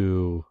go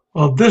to...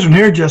 Well, this one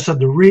here just said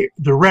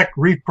the REC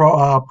Reef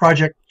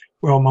Project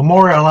will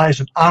memorialize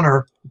and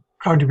honor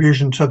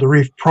contributions to the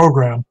reef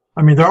program.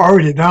 I mean, they're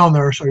already down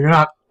there, so you're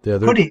not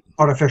putting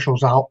artificial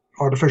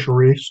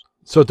reefs.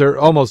 So what they're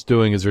almost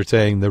doing is they're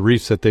saying the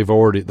reefs that they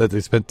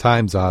spent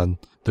times on,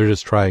 they're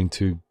just trying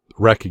to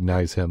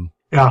recognize him.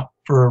 Yeah,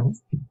 for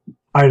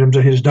items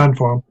that he's done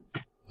for them.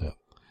 Yeah.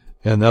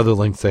 And the other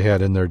links they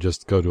had in there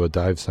just go to a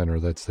dive center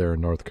that's there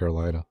in North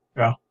Carolina.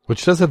 Yeah.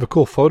 Which does have a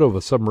cool photo of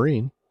a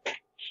submarine.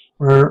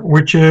 Where's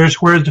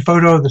the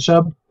photo of the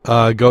sub?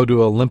 Go to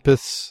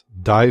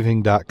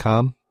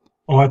olympusdiving.com.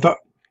 Oh, I thought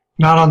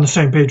not on the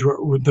same page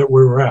that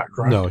we were at,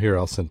 correct? No, here,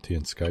 I'll send it to you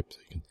in Skype so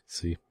you can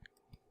see.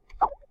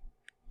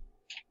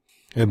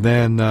 And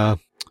then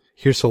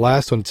here's the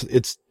last one.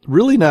 It's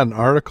really not an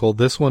article.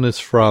 This one is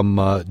from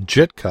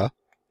Jitka,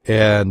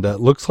 and it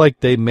looks like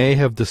they may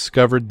have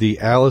discovered the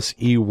Alice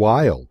E.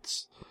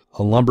 Wilds,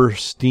 a lumber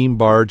steam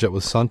barge that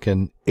was sunk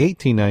in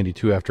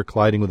 1892 after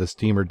colliding with a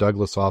steamer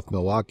Douglas off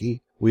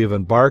Milwaukee. We have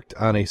embarked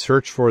on a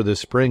search for this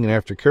spring, and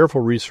after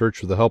careful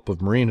research with the help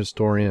of marine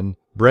historian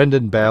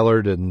Brendan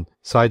Ballard and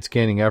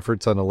side-scanning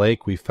efforts on the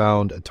lake, we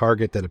found a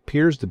target that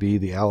appears to be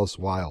the Alice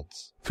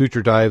Wilds.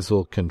 Future dives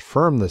will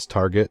confirm this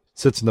target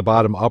sits in the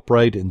bottom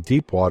upright in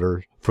deep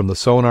water from the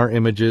sonar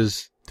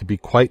images to be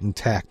quite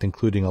intact,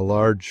 including a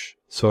large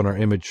sonar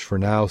image for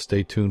now.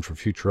 Stay tuned for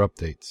future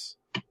updates.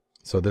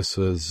 So this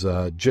is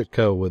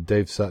Jitka with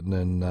Dave Sutton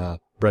and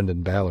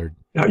Brendan Ballard.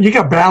 Now, you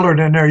got Ballard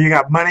in there, you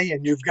got money,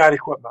 and you've got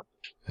equipment.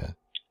 Yeah.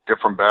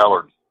 Different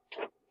Ballard.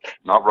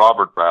 Not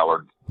Robert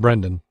Ballard.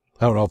 Brendan.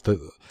 I don't know if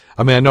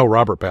I know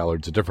Robert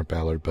Ballard's a different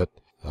Ballard, but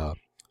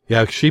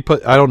yeah, she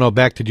put, I don't know,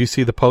 Mack, did you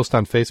see the post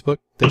on Facebook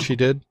that she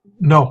did?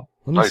 No.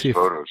 Let me Nice see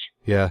photos.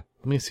 Yeah,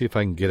 let me see if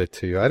I can get it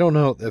to you. I don't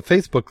know.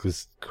 Facebook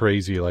is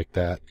crazy like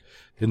that.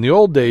 In the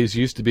old days,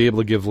 you used to be able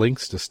to give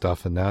links to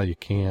stuff, and now you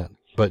can't.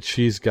 But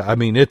she's got, I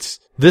mean,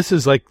 this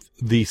is like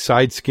the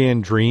side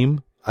scan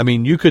dream. I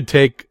mean, you could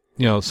take,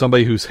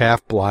 somebody who's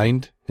half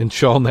blind and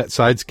show them that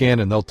side scan,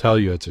 and they'll tell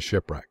you it's a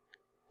shipwreck.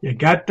 You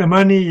got the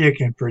money, you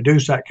can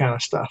produce that kind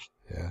of stuff.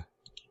 Yeah.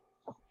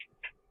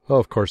 Oh,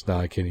 of course, now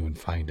I can't even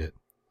find it.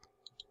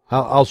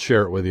 I'll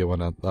share it with you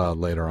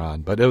later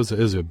on. But it was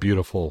a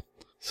beautiful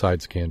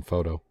side scan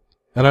photo,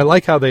 and I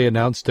like how they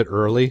announced it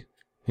early.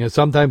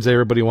 Sometimes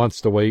everybody wants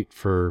to wait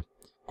for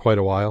quite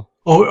a while.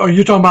 Oh, are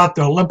you talking about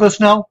the Olympus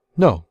now?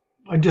 No.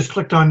 I just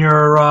clicked on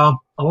your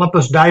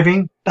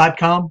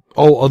olympusdiving.com.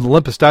 Oh,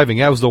 Olympus Diving.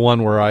 That was the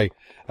one where I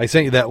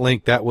sent you that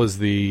link. That was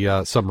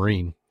the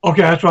submarine.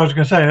 Okay, that's what I was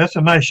going to say. That's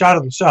a nice shot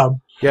of the sub.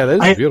 Yeah, that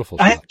is a beautiful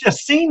shot. I've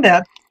just seen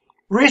that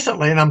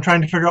recently, and I'm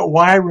trying to figure out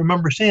why I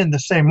remember seeing the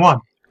same one.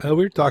 We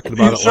were talking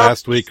about it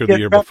last week or the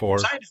year before.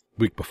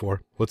 Week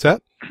before. What's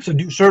that? So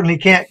you certainly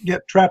can't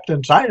get trapped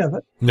inside of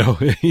it. No,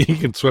 you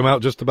can swim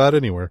out just about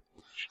anywhere.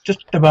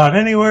 Just about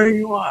anywhere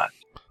you want.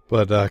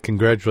 But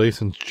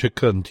congratulations,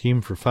 Chica and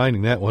team, for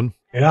finding that one.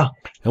 Yeah.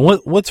 And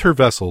what's her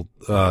vessel,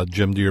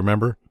 Jim? Do you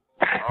remember?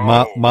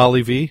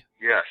 Molly V?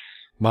 Yes.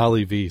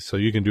 Molly V. So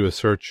you can do a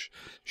search.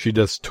 She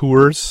does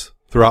tours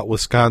throughout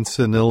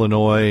Wisconsin,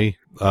 Illinois,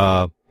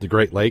 the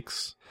Great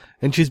Lakes.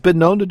 And she's been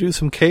known to do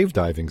some cave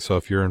diving. So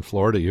if you're in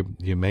Florida,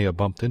 you may have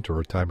bumped into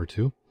her a time or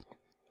two.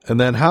 And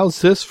then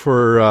how's this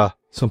for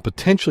some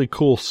potentially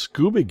cool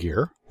scuba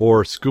gear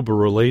or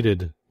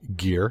scuba-related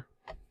gear?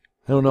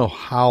 I don't know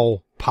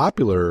how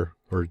popular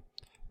or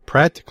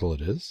practical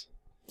it is,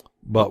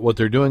 but what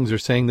they're doing is they're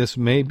saying this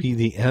may be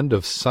the end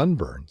of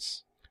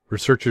sunburns.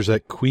 Researchers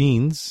at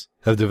Queen's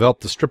have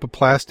developed a strip of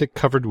plastic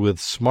covered with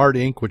smart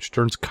ink which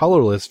turns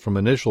colorless from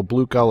initial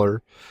blue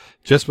color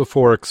just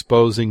before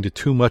exposing to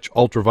too much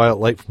ultraviolet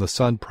light from the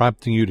sun,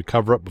 prompting you to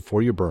cover up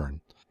before you burn.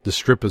 The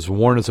strip is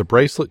worn as a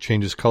bracelet,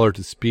 changes color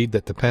to speed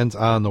that depends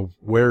on the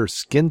wearer's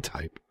skin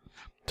type.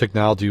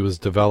 Technology was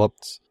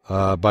developed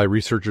by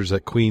researchers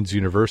at Queen's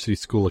University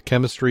School of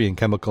Chemistry and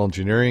Chemical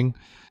Engineering,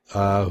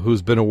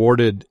 who's been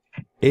awarded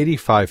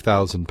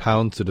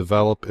 £85,000 to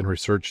develop and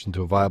research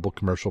into a viable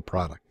commercial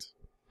product.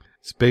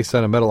 It's based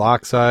on a metal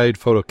oxide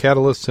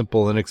photocatalyst,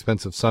 simple,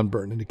 inexpensive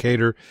sunburn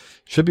indicator.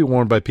 Should be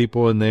worn by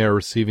people when they are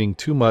receiving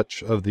too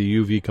much of the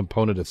UV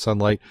component of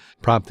sunlight,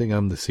 prompting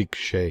them to seek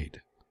shade.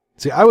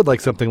 See, I would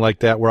like something like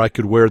that where I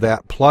could wear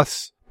that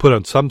plus put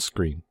on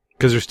sunscreen.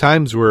 Because there's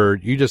times where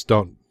you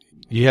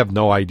have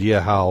no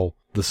idea how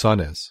the sun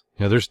is.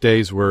 You know, there's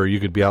days where you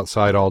could be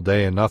outside all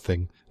day and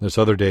nothing. There's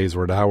other days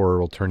where an hour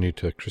will turn you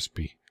to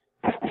crispy.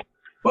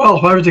 Well,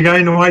 if I was the guy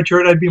in the white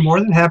shirt, I'd be more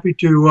than happy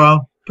to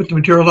put the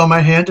materials on my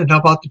hand and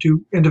help out the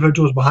two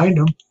individuals behind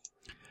them.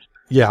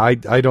 Yeah, I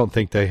don't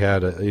think they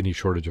had any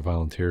shortage of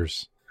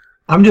volunteers.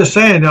 I'm just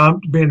saying,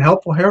 I'm being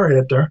helpful,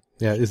 Harriet, there.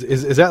 Yeah,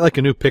 is that like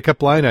a new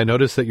pickup line? I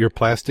noticed that your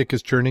plastic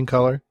is churning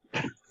color.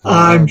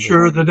 I'm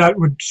sure that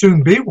would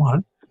soon be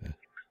one.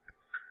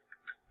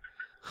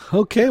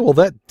 Okay, well,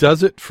 that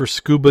does it for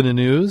Scuba in the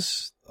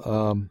News.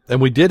 And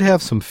we did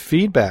have some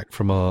feedback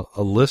from a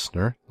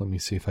listener. Let me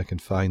see if I can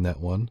find that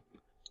one.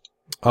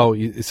 Oh,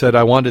 he said,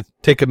 I wanted to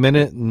take a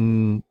minute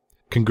and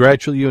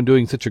congratulate you on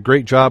doing such a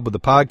great job with the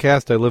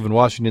podcast. I live in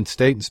Washington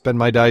State and spend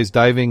my days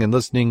diving and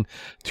listening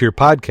to your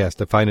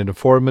podcast. I find it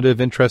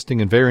informative,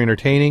 interesting, and very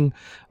entertaining.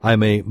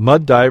 I'm a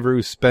mud diver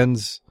who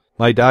spends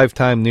my dive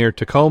time near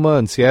Tacoma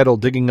and Seattle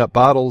digging up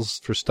bottles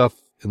for stuff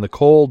in the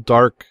cold,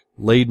 dark,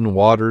 laden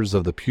waters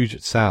of the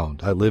Puget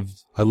Sound. I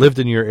lived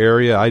in your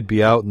area. I'd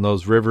be out in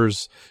those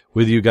rivers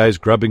with you guys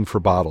grubbing for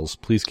bottles.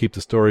 Please keep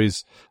the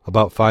stories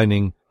about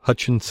finding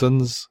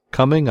Hutchinson's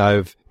coming.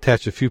 I've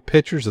attached a few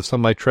pictures of some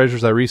of my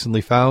treasures I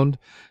recently found.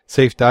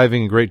 Safe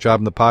diving and great job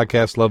in the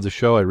podcast. Love the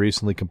show. I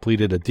recently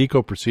completed a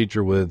deco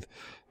procedure with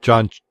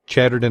John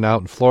Chatterton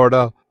out in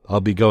Florida. I'll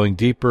be going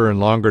deeper and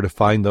longer to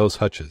find those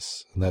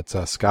hutches. And that's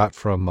Scott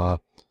from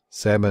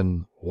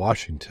Salmon,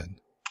 Washington.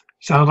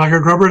 Sounds like a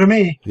grubber to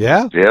me.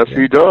 Yeah? Yes,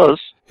 he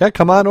does. Yeah,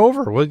 come on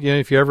over. Well,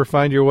 if you ever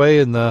find your way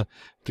in the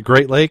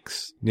Great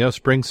Lakes,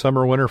 spring,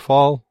 summer, winter,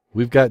 fall,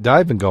 we've got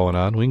diving going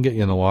on. We can get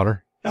you in the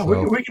water. Yeah,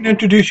 so. we can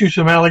introduce you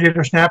some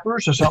alligator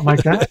snappers or something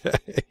like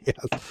that.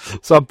 Yeah,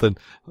 something.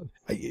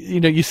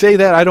 You say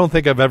that. I don't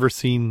think I've ever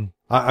seen.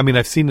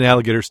 I've seen an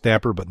alligator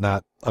snapper, but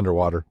not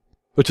underwater,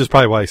 which is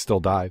probably why I still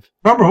dive.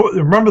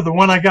 Remember the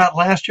one I got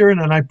last year,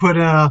 and then I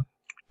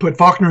put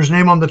Faulkner's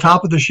name on the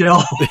top of the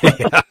shell,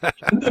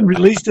 and then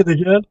released it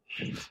again.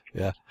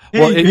 Yeah.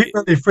 Well, he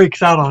really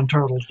freaks out on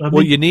turtles.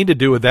 What you need to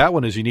do with that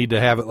one is you need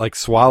to have it like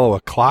swallow a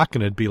clock,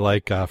 and it'd be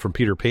like from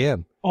Peter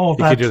Pan. Oh,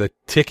 you could hear the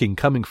ticking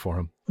coming for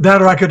him.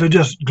 That, or I could have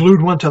just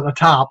glued one to the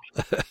top.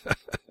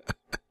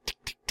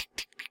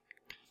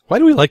 Why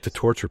do we like to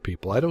torture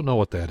people? I don't know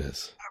what that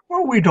is.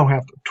 Well, we don't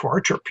have to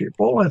torture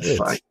people. It's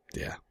like,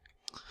 yeah.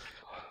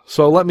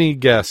 So let me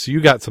guess.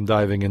 You got some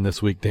diving in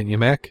this week, didn't you,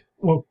 Mack?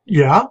 Well,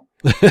 yeah.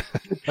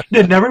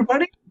 Didn't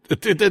everybody?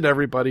 Didn't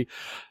everybody?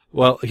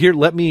 Well, here,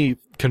 let me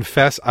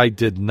confess I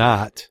did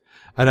not.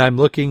 And I'm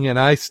looking, and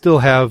I still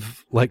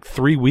have like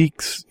 3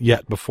 weeks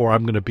yet before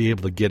I'm going to be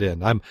able to get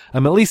in. I'm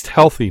at least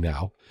healthy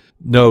now.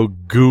 No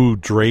goo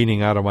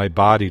draining out of my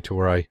body to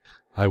where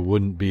I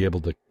wouldn't be able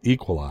to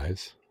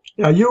equalize.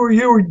 Yeah,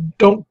 you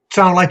don't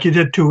sound like you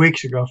did 2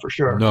 weeks ago for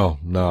sure. No,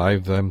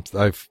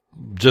 I've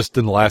just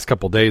in the last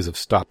couple of days have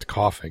stopped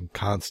coughing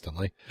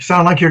constantly. You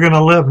sound like you're going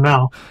to live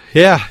now.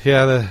 Yeah,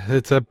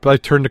 I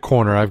turned the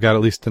corner. I've got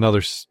at least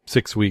another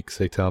 6 weeks,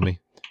 they tell me.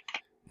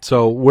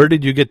 So where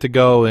did you get to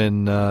go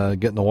and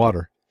get in the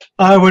water?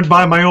 I went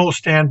by my old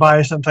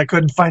standby since I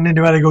couldn't find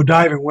anybody to go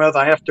diving with.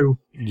 I have to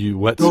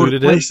go to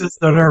places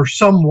that are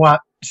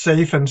somewhat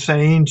safe and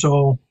sane,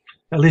 so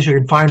at least you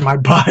can find my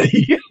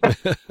body.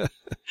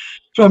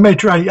 So I may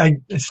try.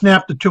 I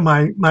snapped it to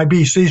my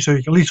BC so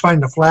you can at least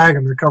find the flag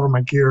and recover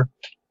my gear.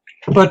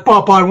 But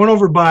Papa, I went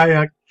over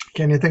by.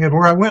 Can't even think of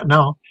where I went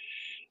now.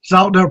 It's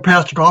out there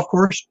past the golf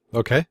course.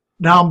 Okay.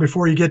 Down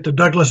before you get to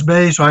Douglas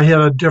Bay, so I hit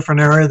a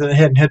different area that I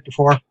hadn't hit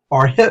before,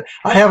 I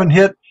haven't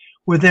hit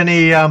with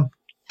any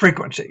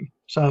frequency.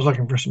 So I was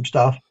looking for some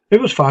stuff. It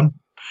was fun.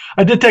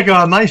 I did take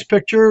a nice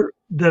picture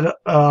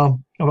of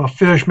a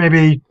fish,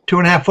 maybe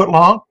 2.5 foot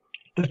long,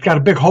 that's got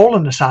a big hole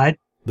in the side.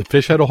 The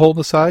fish had a hole in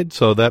the side,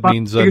 so that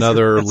means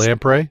another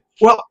lamprey?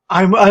 Well,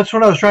 that's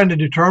what I was trying to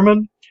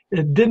determine.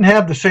 It didn't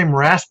have the same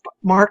rasp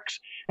marks,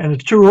 and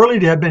it's too early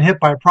to have been hit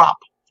by a prop.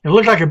 It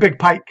looked like a big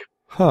pike,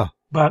 Huh.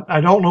 but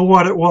I don't know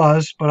what it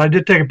was. But I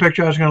did take a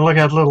picture. I was going to look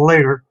at it a little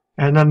later.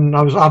 And then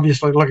I was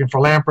obviously looking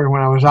for lamprey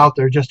when I was out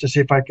there just to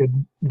see if I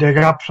could dig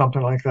up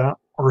something like that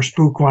or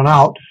spook one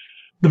out.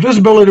 The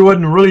visibility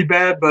wasn't really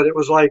bad, but it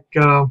was like,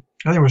 I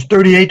think it was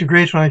 38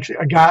 degrees when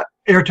I got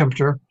air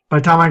temperature. By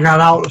the time I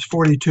got out, it was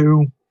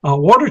 42.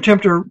 Water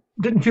temperature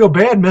didn't feel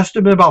bad. Must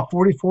have been about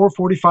 44,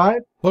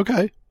 45.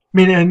 Okay. I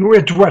mean, and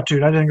it's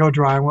wetsuit. I didn't go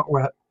dry. I went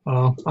wet.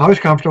 I was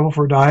comfortable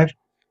for a dive.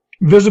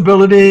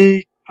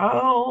 Visibility,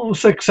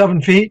 6,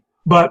 7 feet.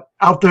 But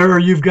out there,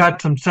 you've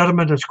got some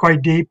sediment that's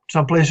quite deep.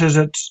 Some places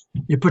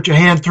you put your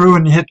hand through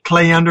and you hit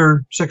clay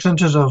under 6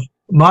 inches of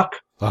muck.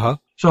 Uh-huh.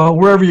 So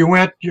wherever you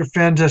went, your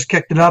fin just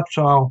kicked it up.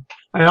 So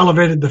I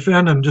elevated the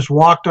fin and just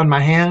walked on my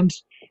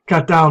hands,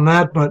 cut down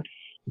that. But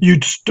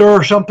you'd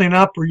stir something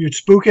up or you'd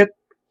spook it.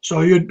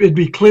 So it'd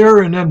be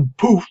clear and then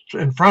poof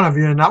in front of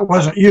you, and that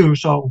wasn't you.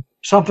 So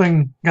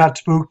something got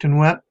spooked and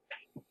went.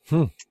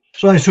 So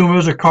I assume it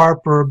was a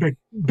carp or a big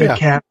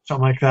cat,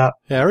 something like that.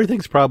 Yeah,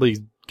 everything's probably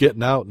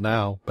getting out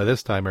now. By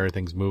this time,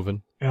 everything's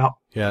moving. Yeah.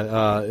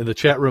 Yeah. In the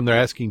chat room, they're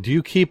asking, do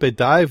you keep a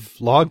dive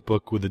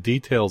logbook with the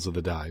details of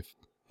the dive?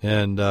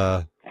 And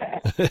I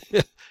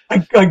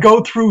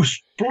go through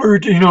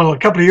splurge. A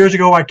couple of years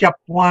ago, I kept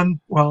one.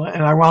 Well,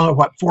 and I wound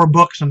up 4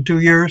 books in 2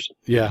 years.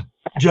 Yeah.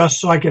 Just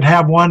so I could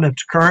have one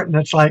that's current, and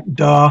it's like,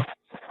 duh.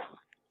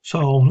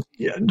 So,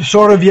 yeah,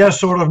 sort of yes,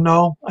 sort of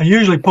no. I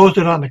usually post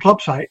it on the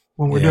club site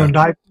when we're doing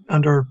dive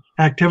under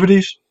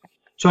activities,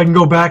 so I can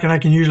go back and I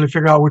can usually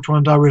figure out which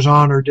ones I was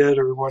on or did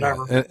or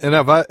whatever. Yeah. And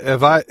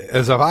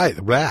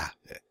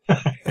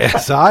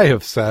as I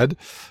have said,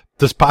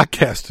 this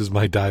podcast is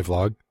my dive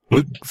log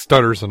with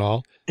stutters and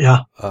all. Yeah.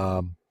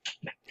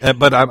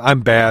 But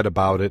I'm bad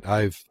about it.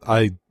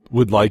 I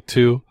would like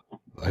to.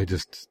 I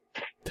just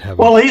haven't.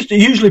 Well, I used to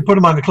usually put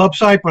them on the club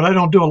site, but I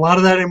don't do a lot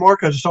of that anymore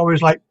because it's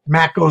always like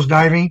Mack goes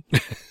diving.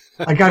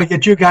 I got to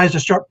get you guys to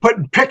start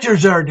putting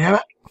pictures there, damn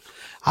it.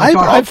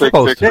 I'll take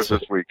pictures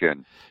this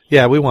weekend.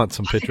 Yeah, we want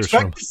some pictures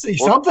from. To see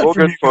something we'll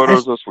from get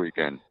photos this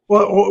weekend.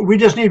 Well, we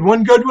just need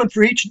one good one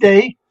for each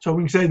day, so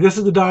we can say this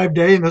is the dive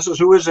day and this is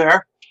who was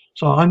there.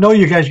 So I know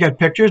you guys got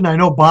pictures, and I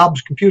know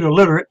Bob's computer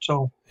literate.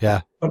 So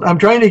yeah, but I'm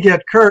trying to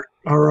get Kurt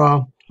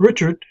or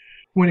Richard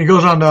when he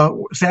goes on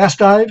the SAS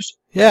dives.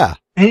 Yeah,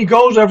 and he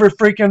goes every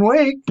freaking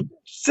week.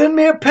 Send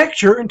me a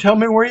picture and tell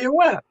me where you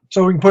went,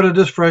 so we can put it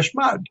as fresh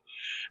mud.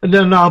 And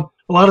then a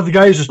lot of the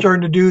guys are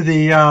starting to do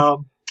the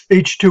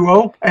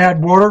H2O,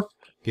 add water.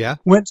 Yeah.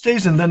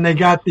 Wednesdays, and then they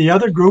got the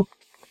other group.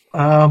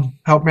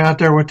 Help me out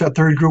there with that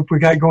third group we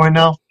got going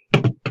now.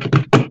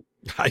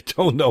 I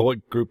don't know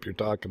what group you're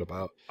talking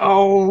about.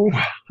 Oh,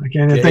 I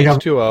can't even think of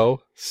it. H2O,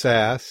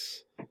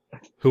 SAS.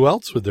 Who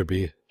else would there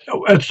be?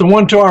 It's the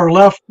one to our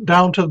left,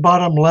 down to the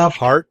bottom left.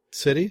 Heart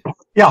City?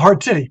 Yeah,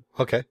 Heart City.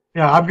 Okay.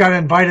 Yeah, I've got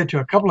invited to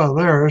a couple of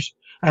theirs,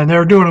 and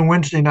they're doing a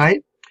Wednesday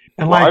night.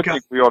 And well, I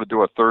think we ought to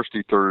do a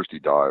Thirsty Thursday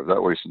dive.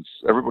 That way, since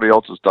everybody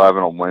else is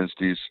diving on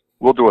Wednesdays,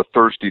 we'll do a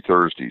Thirsty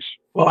Thursdays.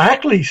 Well,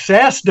 actually,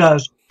 SAS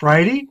does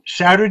Friday,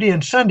 Saturday,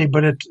 and Sunday,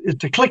 but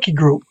it's a clicky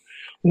group.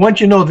 Once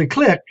you know the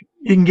click,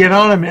 you can get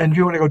on them, and if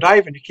you want to go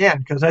diving, you can,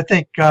 because I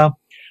think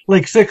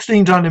Lake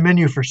 16's on the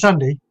menu for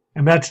Sunday,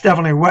 and that's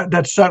definitely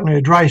that's certainly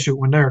a dry suit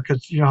one there,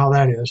 because you know how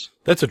that is.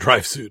 That's a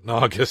dry suit in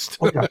August.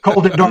 Oh, yeah,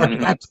 cold and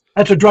dark.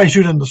 That's a dry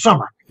suit in the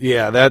summer.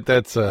 Yeah,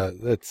 it's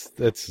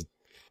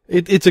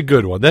a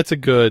good one. That's a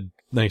good,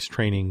 nice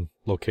training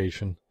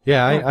location.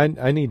 Yeah,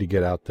 I need to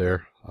get out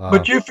there.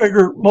 But you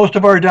figure most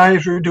of our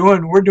dives we're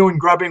doing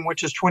grubbing,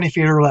 which is 20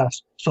 feet or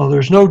less. So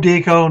there's no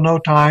deco, no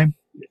time.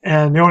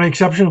 And the only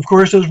exception, of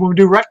course, is when we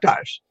do wreck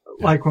dives,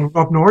 like when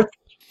we're up north.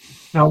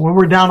 Now, when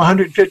we're down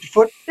 150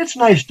 foot, it's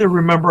nice to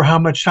remember how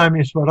much time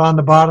you spent on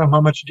the bottom, how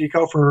much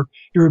deco for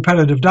your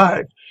repetitive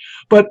dive.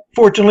 But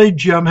fortunately,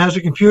 Jim has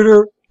a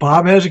computer,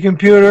 Bob has a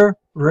computer,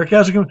 Rick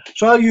has a computer,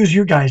 so I'll use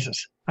you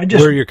guys's.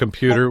 We're your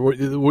computer.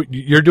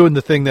 You're doing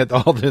the thing that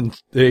all the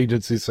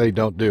agencies say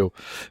don't do.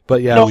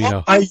 But yeah, we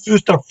know. I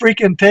use the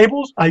freaking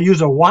tables. I use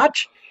a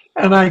watch,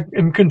 and I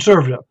am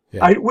conservative.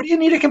 Yeah. What do you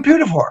need a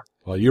computer for?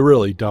 Well, you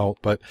really don't,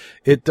 but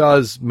it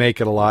does make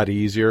it a lot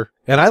easier.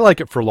 And I like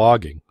it for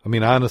logging. I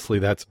mean, honestly,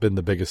 that's been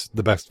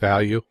the best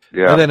value.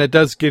 Yeah. And then it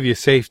does give you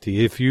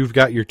safety. If you've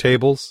got your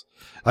tables,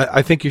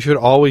 I think you should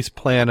always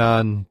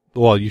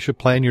you should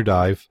plan your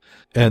dive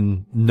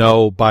and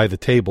know by the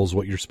tables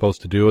what you're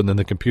supposed to do, and then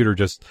the computer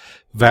just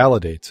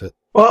validates it.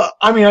 Well,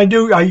 I mean, I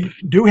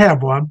do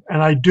have one,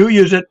 and I do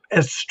use it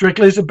as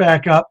strictly as a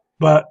backup,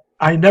 but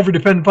I never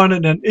depend upon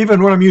it. And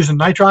even when I'm using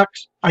nitrox,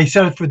 I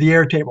set it for the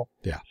air table.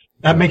 Yeah.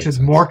 That makes it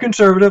more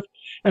conservative,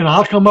 and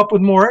I'll come up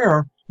with more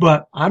air,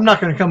 but I'm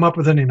not going to come up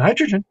with any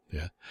nitrogen.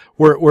 Yeah.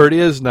 Where it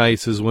is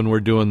nice is when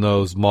we're doing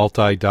those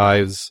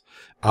multi-dives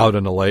out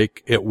in a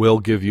lake, it will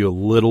give you a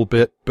little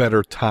bit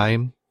better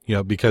time,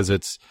 because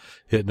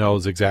it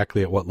knows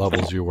exactly at what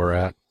levels you were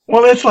at.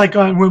 Well, it's like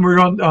when we were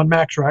on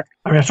Max Rec.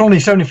 I mean, it's only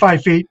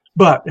 75 feet,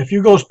 but if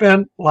you go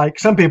spend, like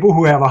some people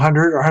who have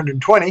 100 or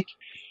 120,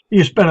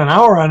 You spend an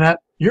hour on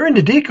that, you're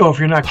into deco if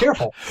you're not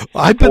careful.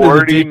 I've been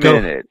 40 in the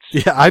deco. minutes.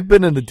 Yeah, I've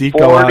been in the deco.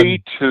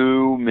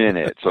 42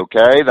 minutes,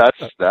 okay?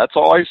 That's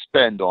all I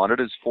spend on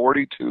it is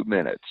 42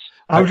 minutes.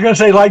 I was going to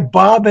say like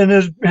Bob and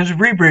his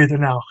rebreather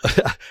now.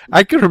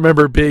 I can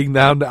remember being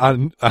down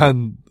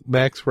on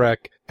Mack's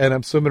Wreck, and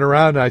I'm swimming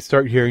around, and I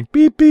start hearing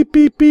beep, beep,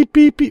 beep, beep,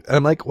 beep, beep.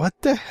 I'm like, what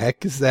the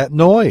heck is that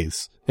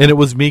noise? And it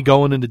was me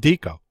going into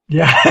deco.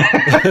 Yeah.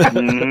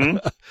 Mm-hmm.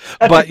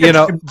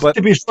 But,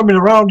 to be swimming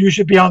around, you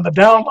should be on the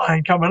down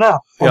line coming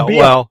up. Yeah,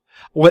 well,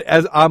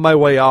 as on my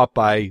way up,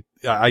 I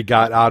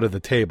got out of the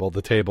table.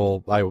 The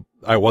table,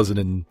 I wasn't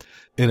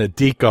in a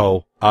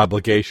deco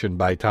obligation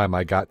by the time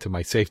I got to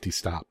my safety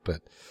stop.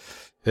 But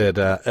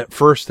at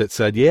first it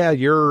said, yeah,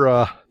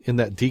 you're in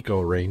that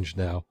deco range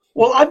now.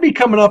 Well, I'd be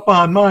coming up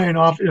on mine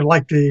off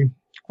like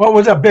what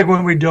was that big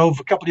one we dove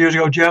a couple of years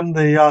ago, Jim?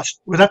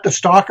 Was that the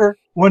Stalker?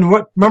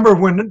 Remember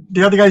when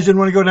the other guys didn't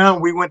want to go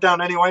down, we went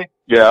down anyway?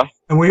 Yeah.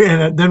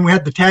 And then we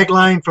had the tag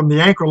line from the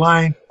anchor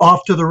line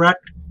off to the wreck.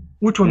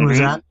 Which one was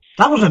that?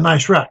 That was a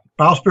nice wreck,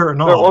 bowsprit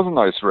and all. That was a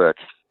nice wreck.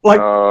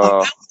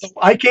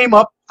 I came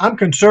up, I'm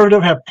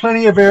conservative, have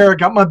plenty of air,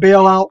 got my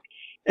bail out,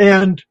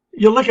 and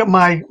you look at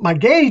my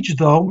gauge,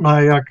 though,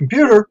 my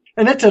computer,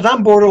 and it says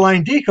I'm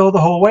borderline deco the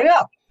whole way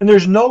up. And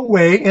there's no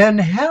way in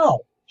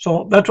hell.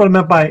 So that's what I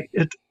meant by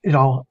it.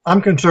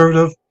 I'm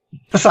conservative.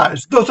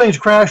 Besides, those things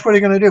crash. What are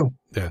you going to do?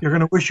 Yeah. You're going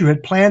to wish you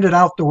had planned it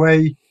out the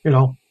way,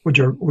 with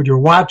your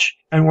watch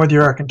and with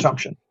your air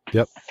consumption.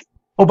 Yep.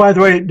 Oh, by the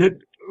way,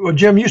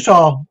 Jim, you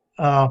saw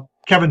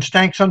Kevin's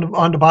tanks on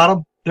the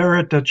bottom there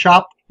at the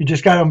shop. You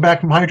just got them back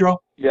from hydro.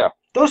 Yeah.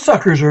 Those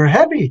suckers are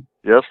heavy.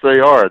 Yes, they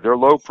are. They're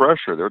low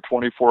pressure. They're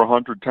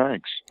 2,400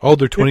 tanks. Oh,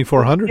 they're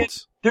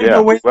 2,400s. There's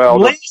no way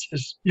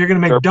laces. You're going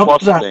to make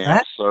doubles out of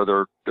that. So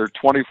they're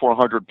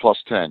 2,400 plus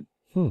 10.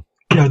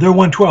 Yeah, they're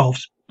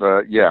 112s.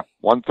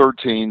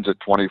 113s at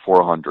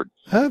 2,400.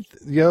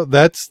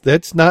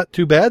 That's not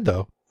too bad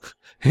though.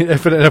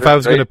 if I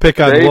was going to pick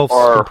on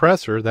Wolf's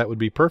compressor, that would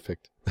be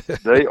perfect.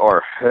 They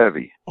are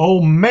heavy.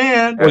 Oh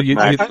man! Well,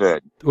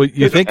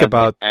 you think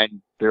about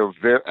and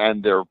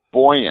they're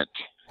buoyant.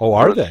 Oh,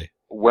 are they?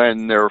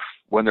 When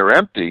they're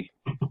empty,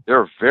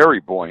 they're very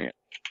buoyant.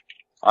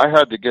 I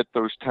had to get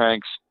those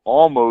tanks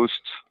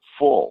almost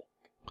full.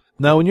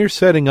 Now, when you're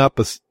setting up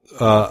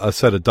a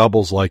set of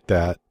doubles like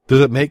that, does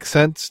it make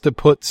sense to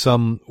put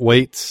some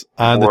weights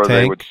on the tank?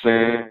 They would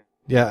sink.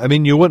 Yeah, I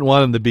mean, you wouldn't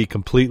want them to be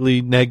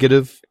completely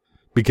negative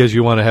because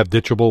you want to have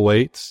ditchable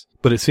weights,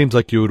 but it seems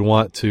like you would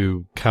want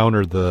to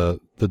counter the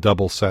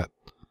double set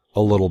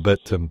a little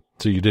bit so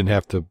you didn't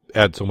have to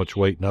add so much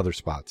weight in other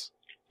spots.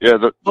 Yeah,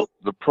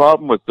 the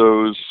problem with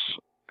those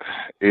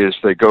is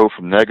they go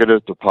from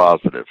negative to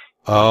positive.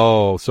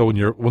 Oh, so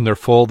when they're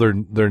full, they're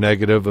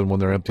negative, and when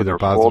they're empty, they're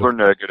positive. Full,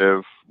 they're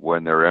negative.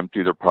 When they're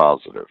empty, they're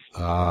positive.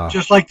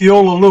 Just like the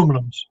old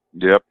aluminums.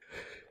 Yep.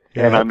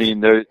 Yeah. And I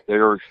mean, they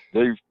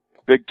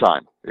big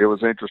time. It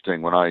was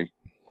interesting when I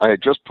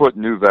had just put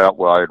new valve.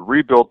 Well, I had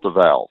rebuilt the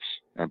valves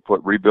and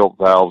put rebuilt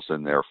valves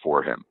in there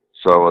for him.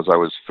 So as I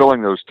was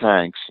filling those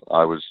tanks,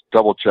 I was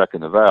double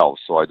checking the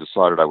valves. So I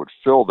decided I would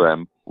fill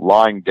them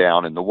lying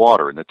down in the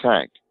water in the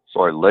tank.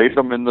 So I laid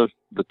them in the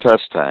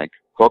test tank,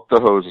 hooked the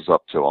hoses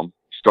up to them,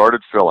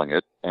 started filling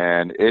it,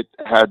 and it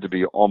had to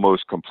be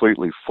almost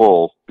completely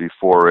full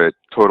before it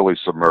totally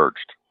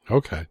submerged.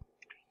 Okay.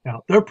 Yeah,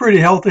 they're pretty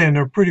healthy and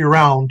they're pretty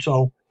round.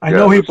 So I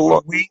know he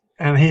put wheat,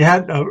 and he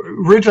had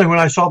originally when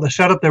I saw the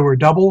setup, they were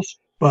doubles.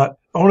 But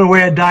the only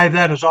way I'd dive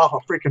that is off a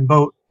freaking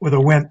boat with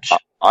a winch.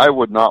 I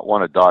would not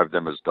want to dive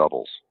them as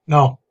doubles.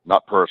 No.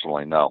 Not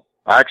personally, no.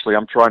 Actually,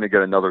 I'm trying to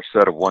get another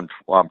set of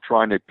I'm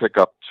trying to pick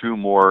up 2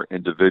 more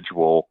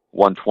individual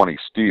 120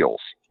 steels.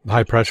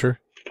 High pressure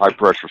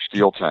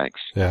steel tanks.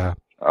 Yeah.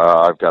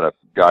 I've got a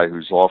guy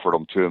who's offered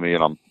them to me,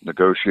 and I'm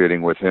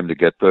negotiating with him to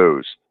get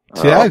those.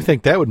 See, I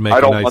think that would make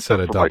a nice set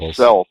of doubles.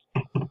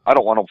 I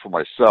don't want them for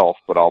myself,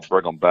 but I'll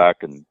bring them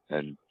back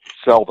and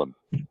sell them.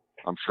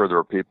 I'm sure there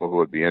are people who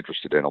would be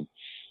interested in them.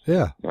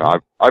 Yeah.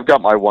 I've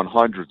got my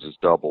 100s as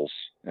doubles,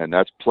 and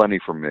that's plenty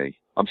for me.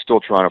 I'm still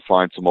trying to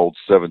find some old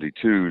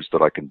 72s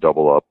that I can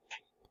double up.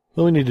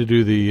 Well, we need to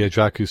do the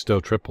Jacques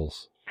Cousteau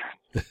triples.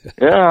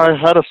 Yeah, I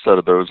had a set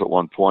of those at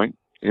one point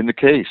in the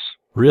case.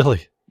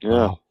 Really? Yeah.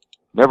 Wow.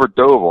 Never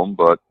dove them,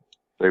 but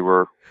they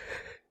were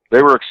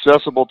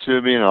accessible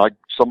to me, and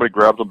somebody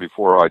grabbed them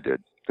before I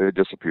did. They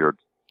disappeared.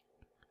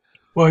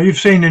 Well, you've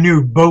seen the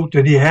new boat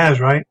that he has,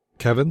 right?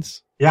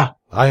 Kevin's? Yeah.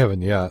 I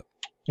haven't yet.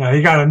 Yeah,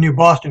 he got a new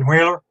Boston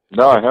whaler.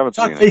 No, I haven't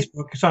seen it.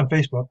 It's on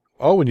Facebook.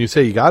 Oh, when you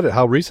say you got it,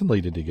 how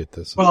recently did you get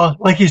this? Well,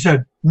 like you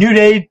said, new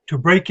day to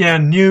break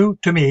in new,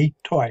 to me,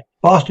 toy.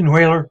 Boston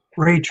whaler,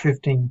 Rage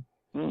 15.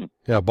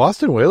 Yeah,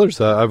 Boston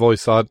whalers, I've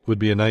always thought would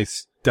be a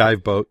nice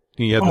dive boat.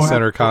 You have the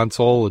center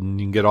console, and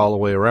you can get all the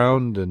way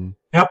around. And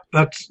yep,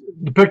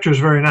 the picture is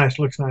very nice.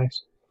 Looks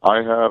nice. I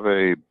have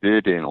a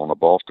bid in on a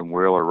Boston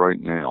whaler right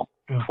now,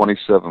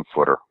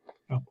 27-footer.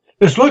 Yeah.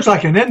 This looks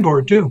like an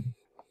inboard too.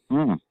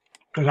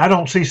 Because I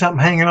don't see something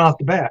hanging off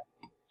the back.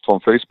 It's on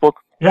Facebook.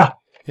 Yeah.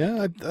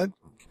 Yeah,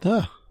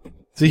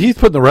 See, he's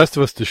putting the rest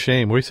of us to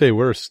shame. We say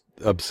we're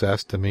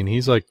obsessed. I mean,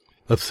 he's like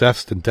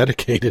obsessed and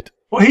dedicated.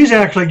 Well, he's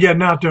actually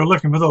getting out there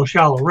looking for those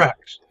shallow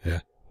wrecks. Yeah.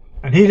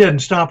 And he didn't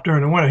stop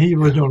during the winter. He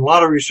was doing a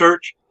lot of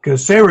research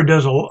because Sarah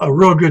does a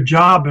real good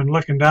job in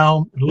looking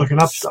down and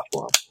looking up stuff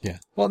for him. Yeah.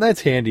 Well,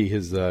 that's handy.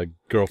 His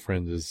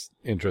girlfriend is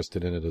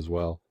interested in it as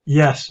well.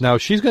 Yes. Now,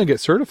 she's going to get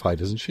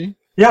certified, isn't she?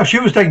 Yeah, she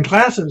was taking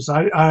classes.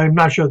 I'm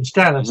not sure the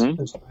status at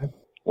this time.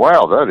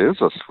 Wow, that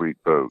is a sweet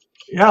boat.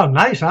 Yeah,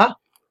 nice, huh?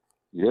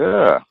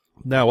 Yeah.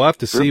 Now, we'll have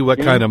to see what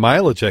kind of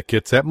mileage that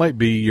gets. That might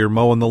be your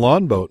mowing the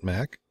lawn boat,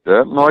 Mac.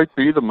 That might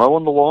be the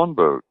mowing the lawn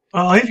boat.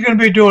 He's going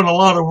to be doing a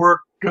lot of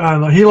work.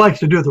 He likes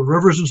to do the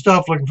rivers and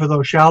stuff, looking for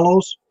those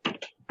shallows.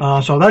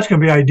 So that's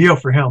going to be ideal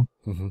for him.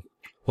 Mm-hmm.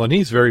 Well, and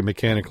he's very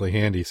mechanically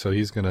handy, so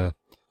he's going to...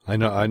 I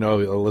know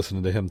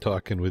listening to him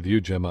talking with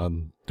you, Jim,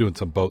 on doing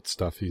some boat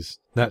stuff. He's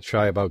not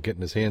shy about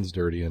getting his hands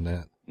dirty in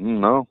that.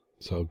 No.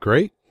 So,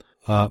 great.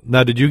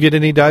 Now, did you get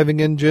any diving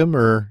in, Jim,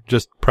 or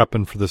just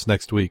prepping for this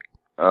next week?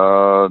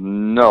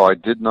 No, I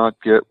did not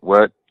get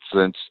wet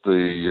since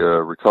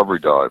the recovery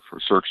dive or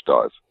search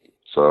dive.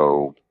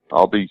 So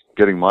I'll be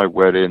getting my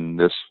wet in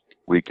this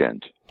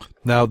weekend.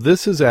 Now,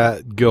 this is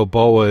at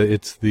Gilboa.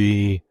 It's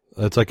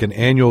like an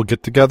annual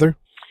get-together?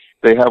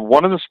 They have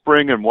one in the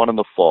spring and one in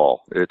the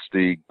fall. It's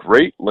the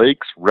Great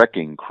Lakes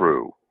Wrecking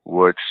Crew,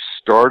 which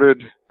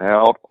started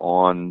out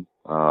on,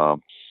 the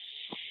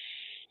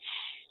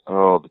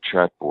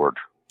chat board.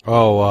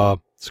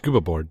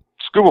 Scuba board.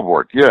 Scuba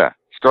board, yeah.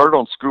 Started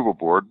on Scuba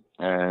board,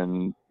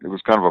 and it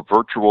was kind of a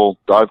virtual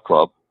dive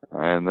club,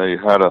 and they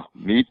had a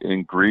meet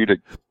and greet at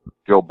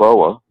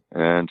Gilboa,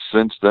 and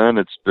since then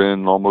it's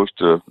been almost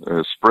a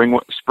spring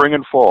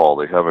and fall.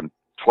 They have it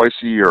twice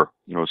a year.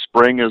 You know,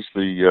 spring is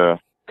the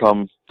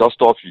come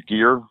dust off your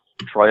gear,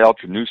 try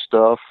out your new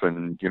stuff,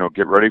 and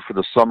get ready for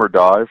the summer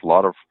dive. A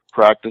lot of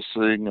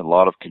practicing, a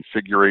lot of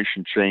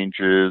configuration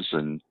changes,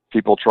 and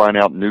people trying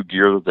out new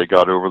gear that they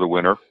got over the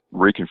winter,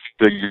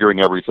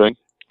 reconfiguring everything.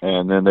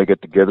 And then they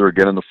get together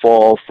again in the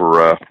fall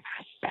for,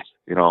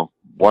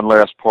 one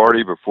last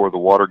party before the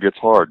water gets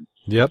hard.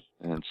 Yep.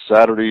 And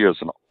Saturday is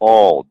an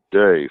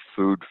all-day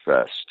food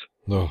fest.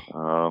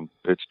 Oh.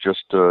 It's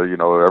just,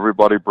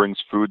 everybody brings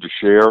food to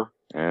share,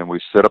 and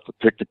we set up the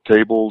picnic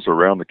tables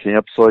around the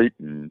campsite,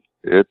 and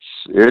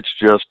it's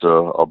just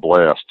a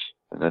blast.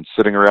 And then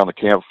sitting around the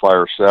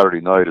campfire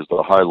Saturday night is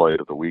the highlight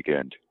of the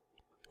weekend.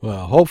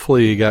 Well,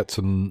 hopefully you got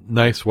some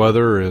nice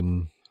weather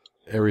and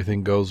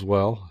everything goes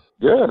well.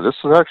 Yeah, this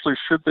actually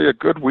should be a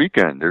good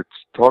weekend. It's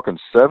talking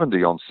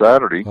 70 on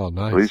Saturday, oh,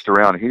 nice. At least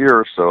around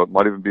here, so it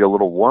might even be a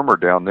little warmer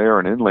down there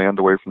and inland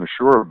away from the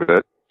shore a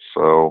bit.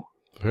 So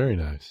very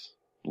nice.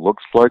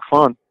 Looks like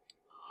fun.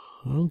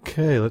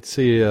 Okay, let's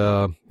see.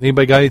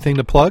 Anybody got anything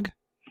to plug?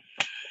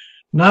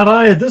 Not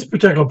I at this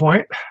particular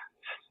point.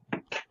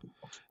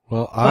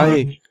 Well,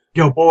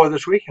 Gilboa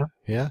this weekend.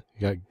 Yeah,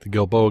 you got the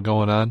Gilboa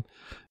going on.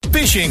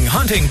 Fishing,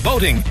 hunting,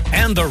 boating,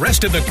 and the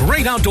rest of the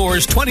great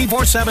outdoors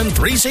 24/7,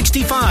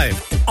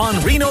 365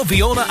 on Reno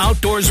Viola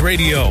Outdoors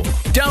Radio.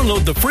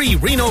 Download the free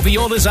Reno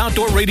Viola's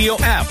Outdoor Radio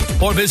app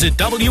or visit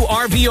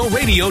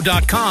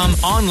WRVOradio.com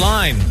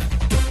online.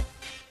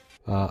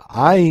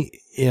 I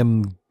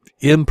am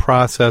in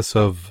process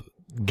of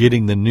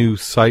getting the new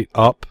site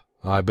up.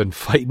 I've been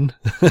fighting.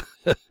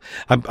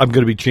 I'm going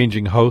to be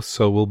changing hosts,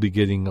 so we'll be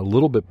getting a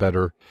little bit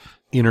better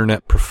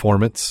internet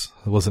performance.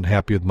 I wasn't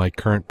happy with my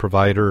current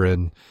provider,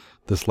 and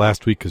this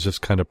last week has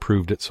just kind of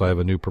proved it, so I have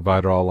a new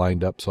provider all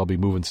lined up, so I'll be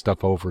moving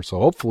stuff over. So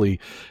hopefully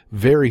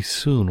very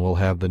soon we'll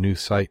have the new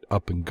site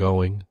up and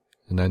going,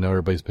 and I know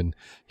everybody's been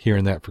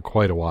hearing that for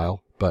quite a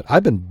while. But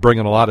I've been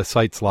bringing a lot of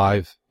sites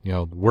live,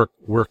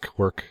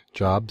 work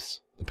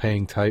jobs, the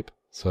paying type.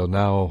 So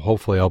now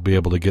hopefully I'll be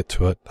able to get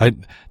to it.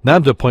 Now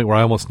I'm to the point where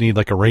I almost need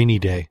like a rainy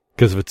day,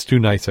 because if it's too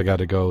nice, I got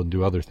to go and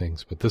do other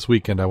things. But this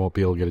weekend I won't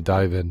be able to get a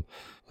dive in.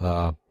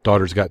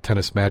 Daughter's got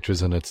tennis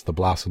matches, and it's the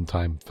Blossom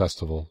Time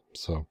Festival.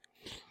 So,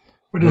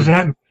 what does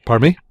that mean?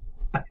 Pardon me?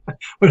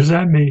 What does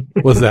that mean?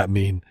 What does that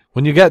mean?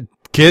 When you got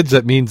kids,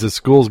 that means the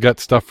school's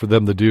got stuff for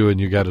them to do, and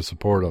you got to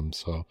support them.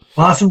 So,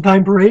 Blossom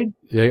Time Parade?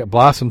 Yeah,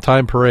 Blossom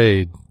Time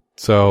Parade.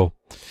 So,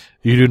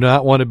 you do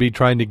not want to be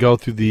trying to go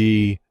through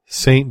the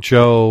St.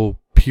 Joe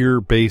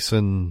Pier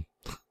Basin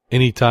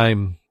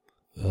anytime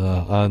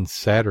on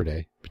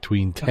Saturday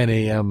between 10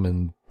 a.m.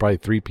 and probably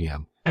 3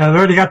 p.m. And they've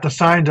already got the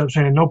signs up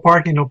saying no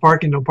parking, no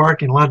parking, no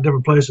parking, a lot of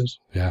different places.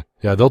 Yeah,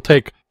 they'll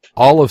take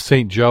all of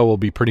St. Joe will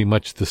be pretty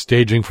much the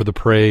staging for the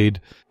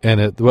parade.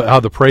 And how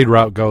the parade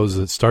route goes,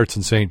 it starts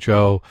in St.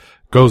 Joe,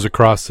 goes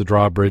across the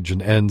drawbridge,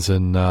 and ends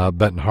in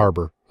Benton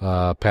Harbor,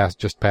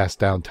 just past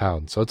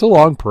downtown. So it's a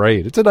long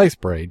parade. It's a nice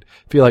parade.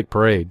 If you like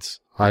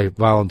parades, I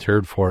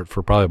volunteered for it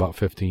for probably about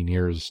 15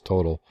 years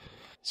total.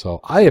 So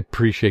I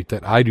appreciate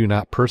that I do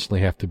not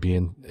personally have to be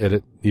in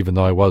it, even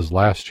though I was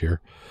last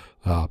year.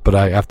 But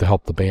I have to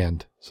help the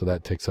band, so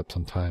that takes up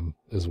some time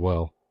as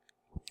well.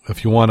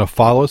 If you want to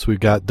follow us, we've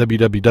got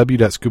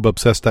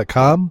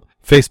www.scubaobsessed.com,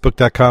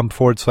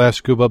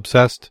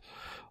 facebook.com/ScubaObsessed,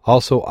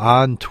 also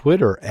on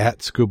Twitter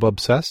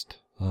 @ScubaObsessed.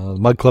 The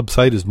Mug Club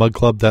site is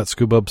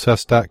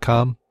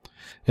mugclub.scubaobsessed.com.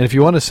 And if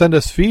you want to send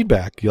us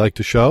feedback you like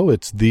the show,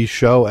 it's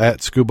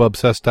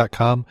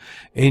theshow@scubaobsessed.com.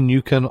 And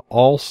you can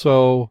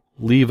also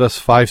leave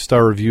us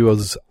 5-star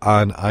reviews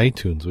on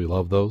iTunes. We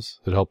love those.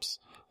 It helps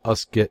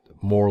us get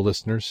more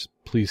listeners.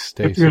 Please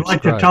stay If you'd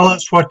subscribed. like to tell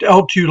us what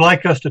else you'd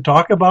like us to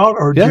talk about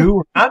or do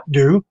or not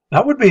do,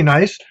 that would be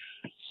nice.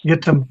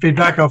 Get some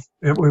feedback of,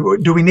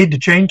 do we need to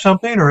change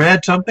something or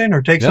add something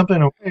or take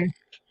something away?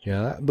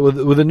 Yeah,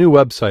 with a new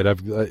website,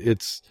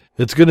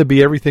 it's going to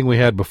be everything we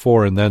had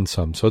before and then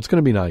some. So it's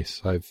going to be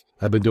nice. I've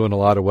been doing a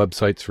lot of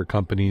websites for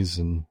companies,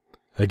 and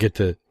I get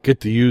to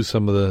use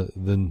some of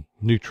the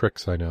new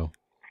tricks I know.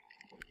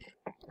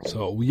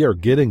 So we are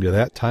getting to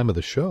that time of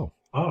the show.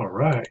 All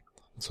right.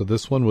 So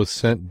this one was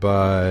sent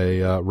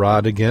by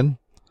Rod again,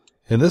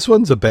 and this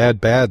one's a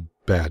bad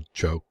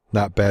joke.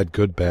 Not bad,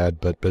 good, bad,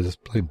 but it's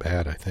plain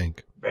bad, I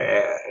think.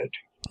 Bad.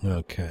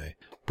 Okay.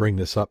 Bring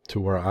this up to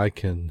where I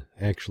can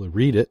actually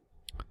read it.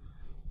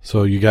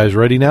 So you guys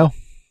ready now?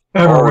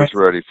 Always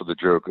ready for the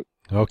joke.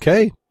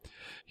 Okay.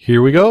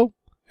 Here we go.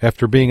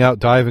 After being out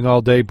diving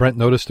all day, Brent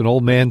noticed an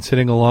old man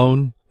sitting alone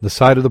on the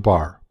side of the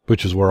bar,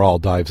 which is where all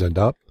dives end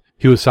up.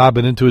 He was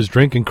sobbing into his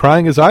drink and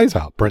crying his eyes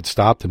out. Brent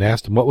stopped and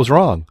asked him what was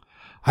wrong.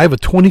 I have a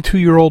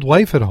 22-year-old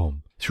wife at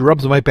home. She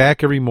rubs my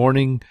back every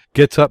morning,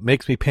 gets up,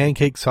 makes me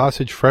pancake,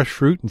 sausage, fresh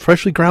fruit, and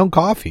freshly ground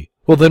coffee.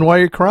 Well, then why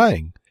are you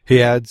crying?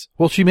 He adds,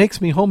 well, she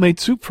makes me homemade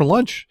soup for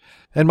lunch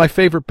and my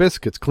favorite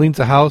biscuits, cleans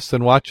the house,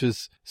 and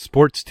watches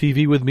sports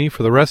TV with me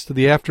for the rest of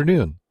the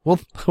afternoon. Well,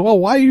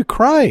 why are you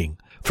crying?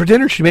 For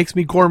dinner, she makes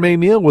me gourmet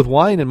meal with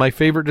wine and my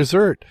favorite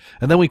dessert,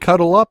 and then we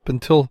cuddle up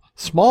until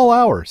small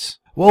hours.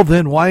 Well,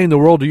 then why in the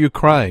world are you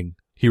crying?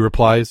 He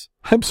replies,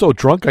 I'm so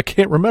drunk I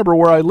can't remember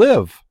where I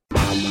live.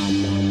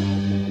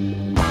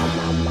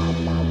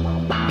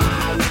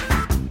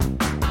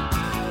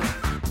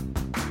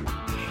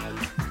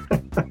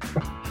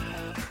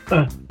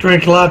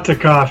 Drink lots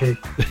of coffee.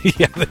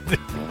 Yeah.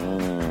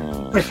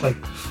 Quickly.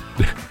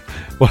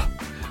 Well,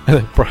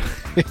 and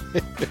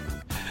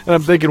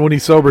I'm thinking when he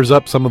sobers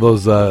up, some of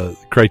those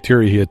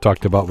criteria he had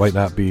talked about might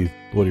not be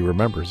what he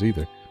remembers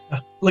either.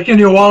 Look in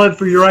your wallet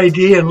for your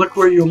ID and look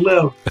where you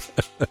live.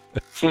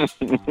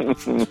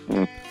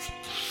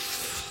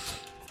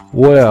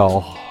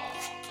 Well,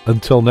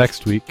 until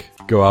next week,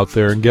 go out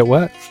there and get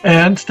wet.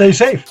 And stay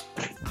safe.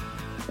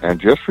 And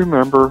just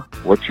remember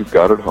what you've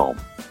got at home.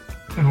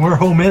 And where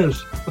home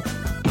is.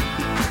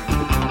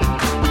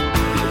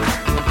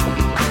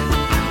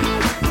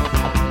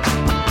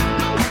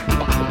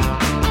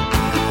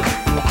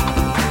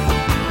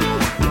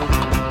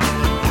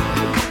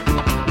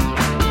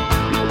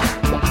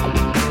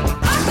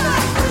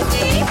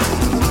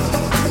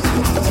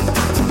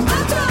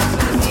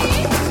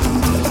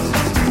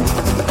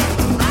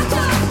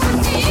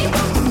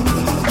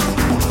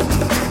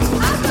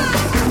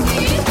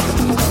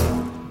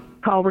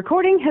 Call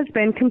recording has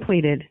been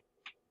completed.